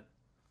that.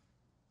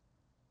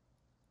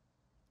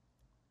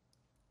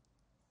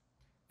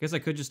 Guess I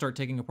could just start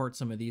taking apart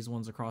some of these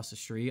ones across the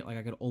street. Like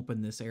I could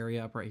open this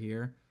area up right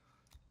here.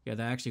 Yeah,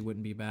 that actually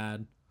wouldn't be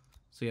bad.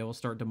 So yeah, we'll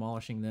start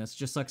demolishing this.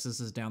 Just sucks this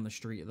is down the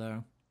street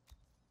though.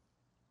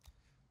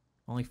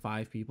 Only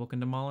 5 people can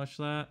demolish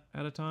that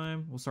at a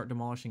time. We'll start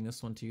demolishing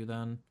this one too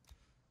then.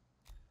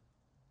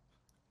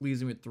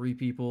 Leaves me with 3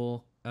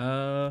 people.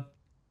 Guess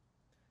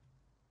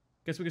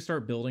we could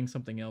start building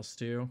something else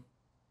too.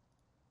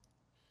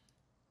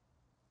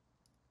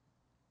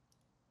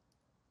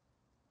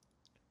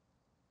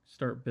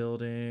 Start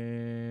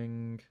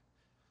building.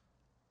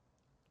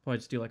 Probably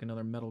just do like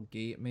another metal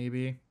gate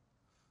maybe.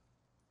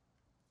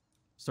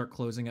 Start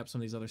closing up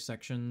some of these other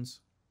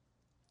sections.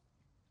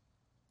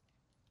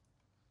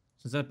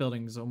 Since that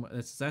building's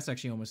almost, that's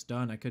actually almost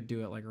done, I could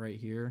do it like right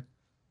here.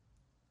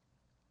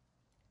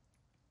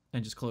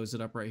 And just close it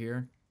up right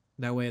here.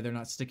 That way they're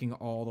not sticking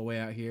all the way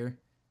out here.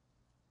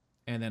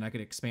 And then I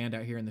could expand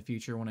out here in the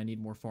future when I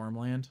need more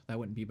farmland. That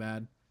wouldn't be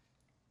bad.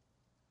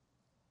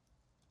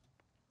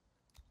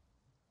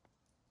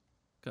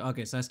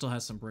 Okay, so I still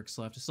has some bricks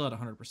left. It's still at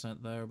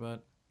 100% though,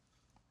 but...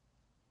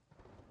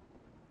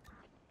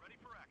 Ready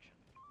for action.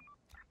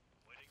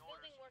 Waiting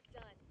orders. Building work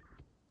done.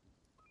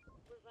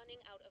 We're running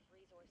out of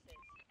resources.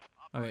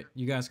 Alright,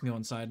 you guys can go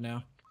inside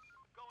now.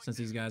 Since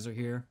these guys are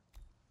here.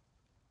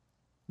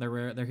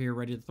 They're here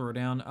ready to throw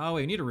down. Oh,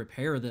 wait, we need to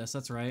repair this.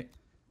 That's right.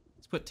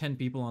 Let's put 10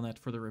 people on that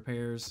for the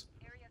repairs.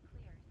 Area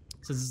cleared.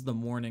 Since this is the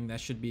morning,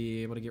 that should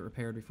be able to get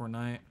repaired before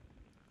night.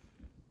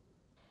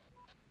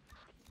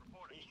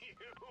 Reporting. You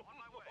On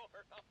my way.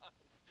 moron.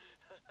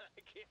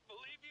 I can't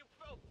believe you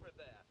fell for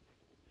that.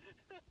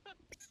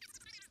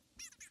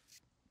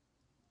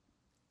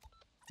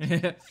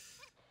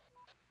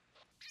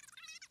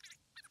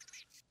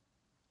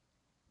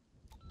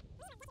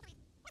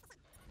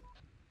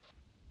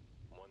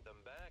 Want them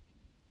back?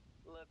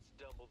 Let's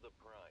double the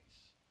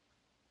price.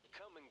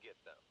 Come and get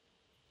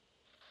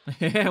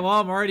them. Well,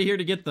 I'm already here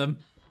to get them.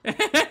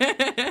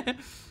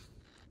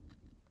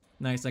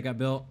 Nice, I got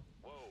built.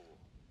 Whoa.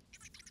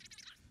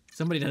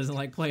 Somebody doesn't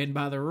like playing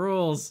by the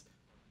rules.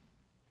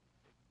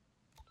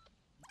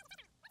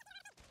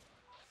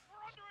 We're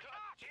under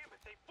attack. Damn it,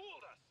 they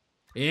fooled us.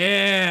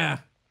 Yeah!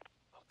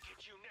 I'll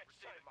get you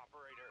next time,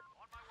 operator.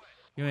 On my way.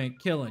 You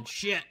ain't killing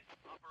shit.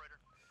 Operator.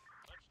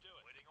 Let's do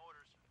it. Waiting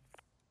orders.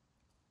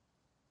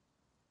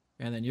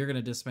 And then you're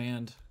gonna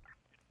disband.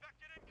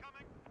 Infected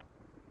incoming.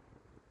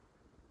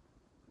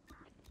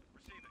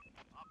 Receiving.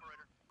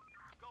 Operator.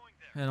 Going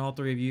there. And all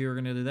 3 of you are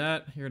gonna do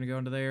that. You're gonna go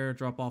into there,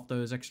 drop off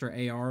those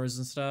extra ARs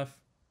and stuff.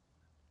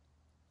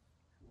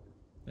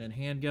 And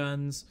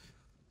handguns.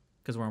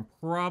 Because we're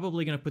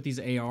probably gonna put these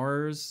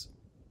ARs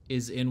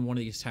is in one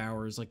of these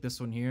towers, like this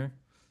one here,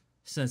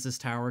 since this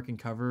tower can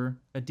cover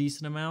a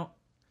decent amount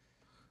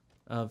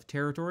of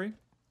territory. On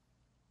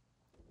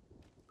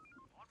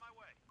my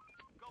way.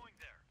 Going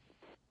there.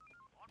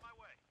 On my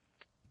way.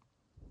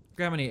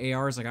 Look how many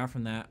ARs I got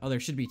from that. Oh, there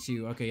should be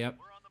 2. Okay, yep.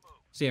 We're on the move.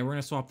 So yeah, we're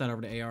gonna swap that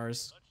over to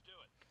ARs. Let's do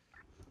it.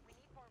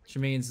 Which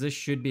means this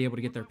should be able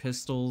to get their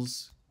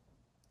pistols,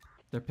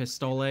 their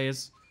pistoles. On my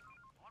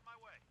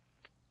way.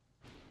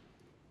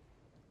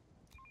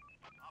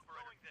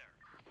 Operator there.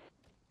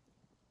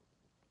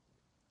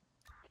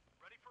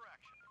 Ready for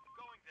action.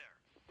 Going there.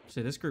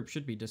 So this group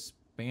should be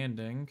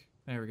disbanding.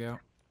 There we go.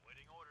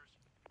 Waiting orders.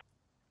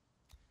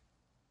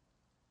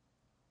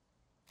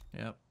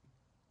 Yep.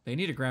 They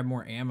need to grab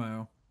more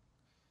ammo.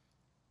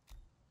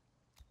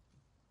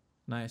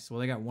 Nice. Well,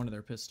 they got one of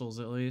their pistols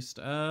at least.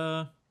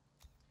 And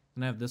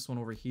I have this one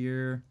over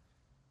here.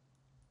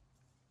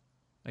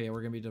 Oh yeah,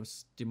 we're gonna be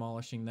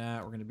demolishing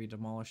that. We're gonna be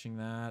demolishing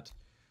that.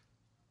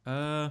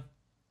 Yeah,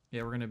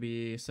 we're gonna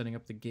be setting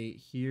up the gate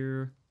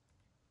here.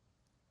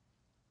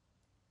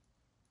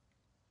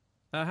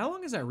 How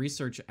long is that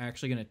research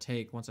actually gonna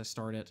take once I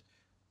start it?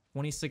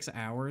 26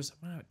 hours?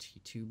 Not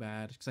too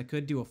bad, because I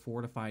could do a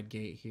fortified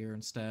gate here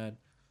instead.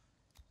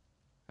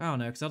 I don't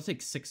know, because that'll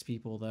take 6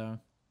 people though.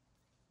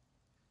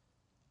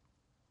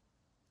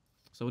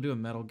 So we'll do a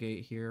metal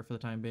gate here for the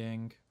time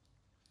being.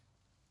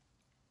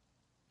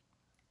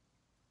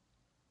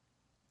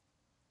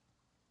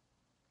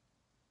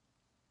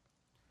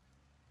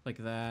 Like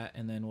that,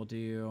 and then we'll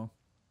do...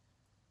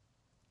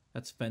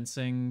 That's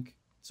fencing.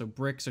 So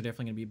bricks are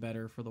definitely going to be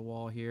better for the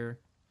wall here.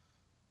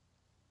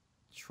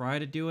 Try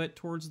to do it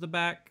towards the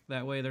back.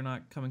 That way they're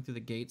not coming through the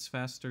gates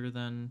faster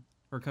than...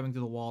 Or coming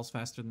through the walls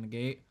faster than the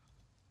gate.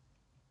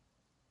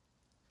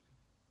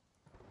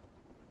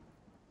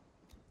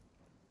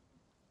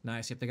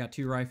 Nice. Yep, they got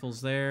 2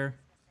 rifles there.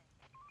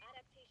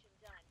 Adaptation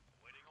done.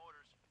 Waiting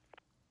orders.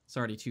 It's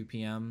already 2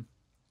 p.m.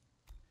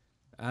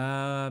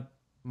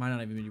 Might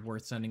not even be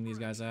worth sending these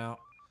guys out.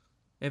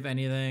 If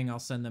anything, I'll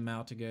send them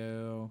out to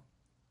go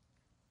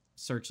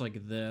search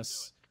like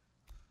this.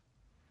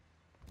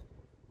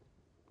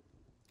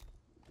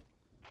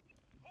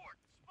 Horde,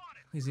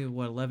 spotted. These are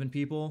what, 11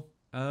 people?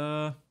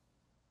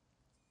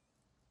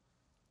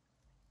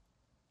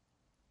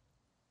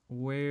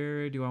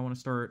 Where do I want to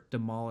start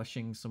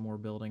demolishing some more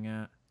building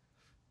at?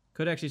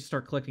 Could actually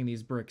start collecting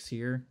these bricks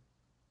here.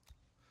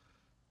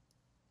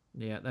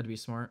 Yeah, that'd be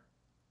smart.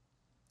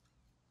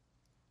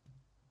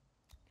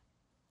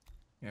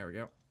 There we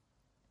go.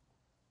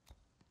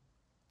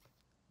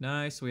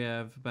 Nice, we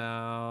have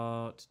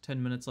about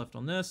 10 minutes left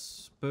on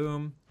this.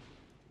 Boom.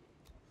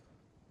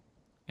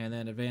 And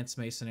then advanced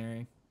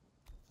masonry.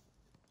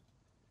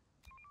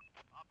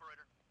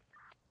 Operator.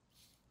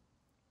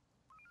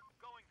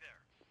 Going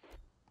there.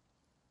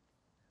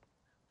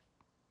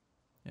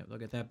 Yep, they'll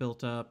get that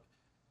built up.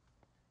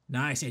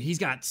 Nice, and he's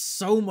got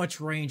so much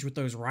range with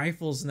those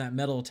rifles in that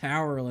metal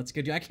tower. Let's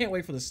go. I can't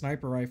wait for the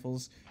sniper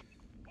rifles.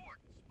 Horde,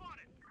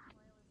 spotted.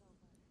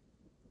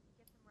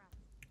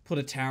 Put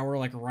a tower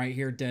like right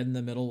here dead in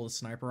the middle with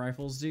sniper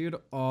rifles, dude.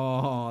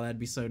 Oh, that'd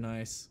be so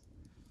nice.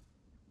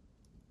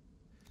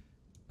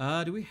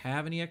 Do we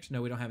have any extra?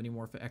 No, we don't have any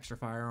more extra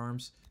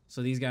firearms.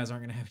 So these guys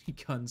aren't going to have any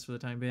guns for the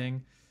time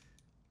being.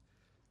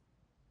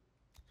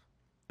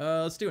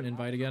 Let's do an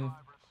invite again.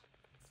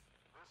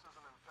 This is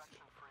an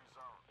infection-free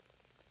zone.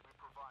 We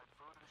provide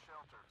food and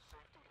shelter,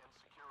 safety and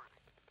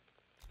security.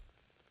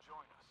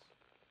 Join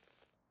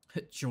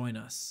us. Join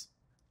us.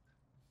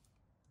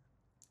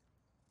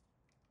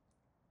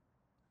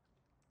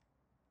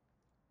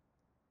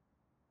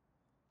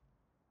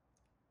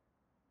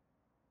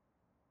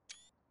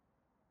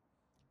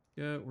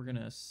 Good, we're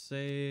gonna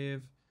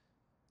save.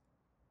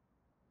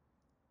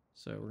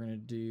 So we're gonna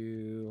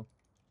do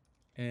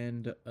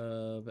end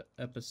of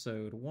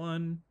episode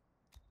 1.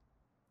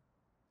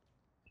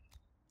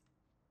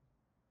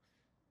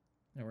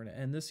 And we're gonna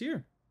end this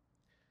here.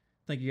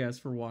 Thank you guys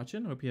for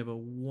watching. I hope you have a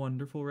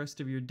wonderful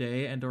rest of your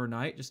day and or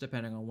night, just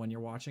depending on when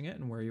you're watching it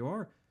and where you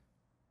are.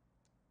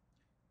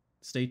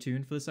 Stay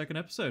tuned for the second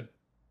episode.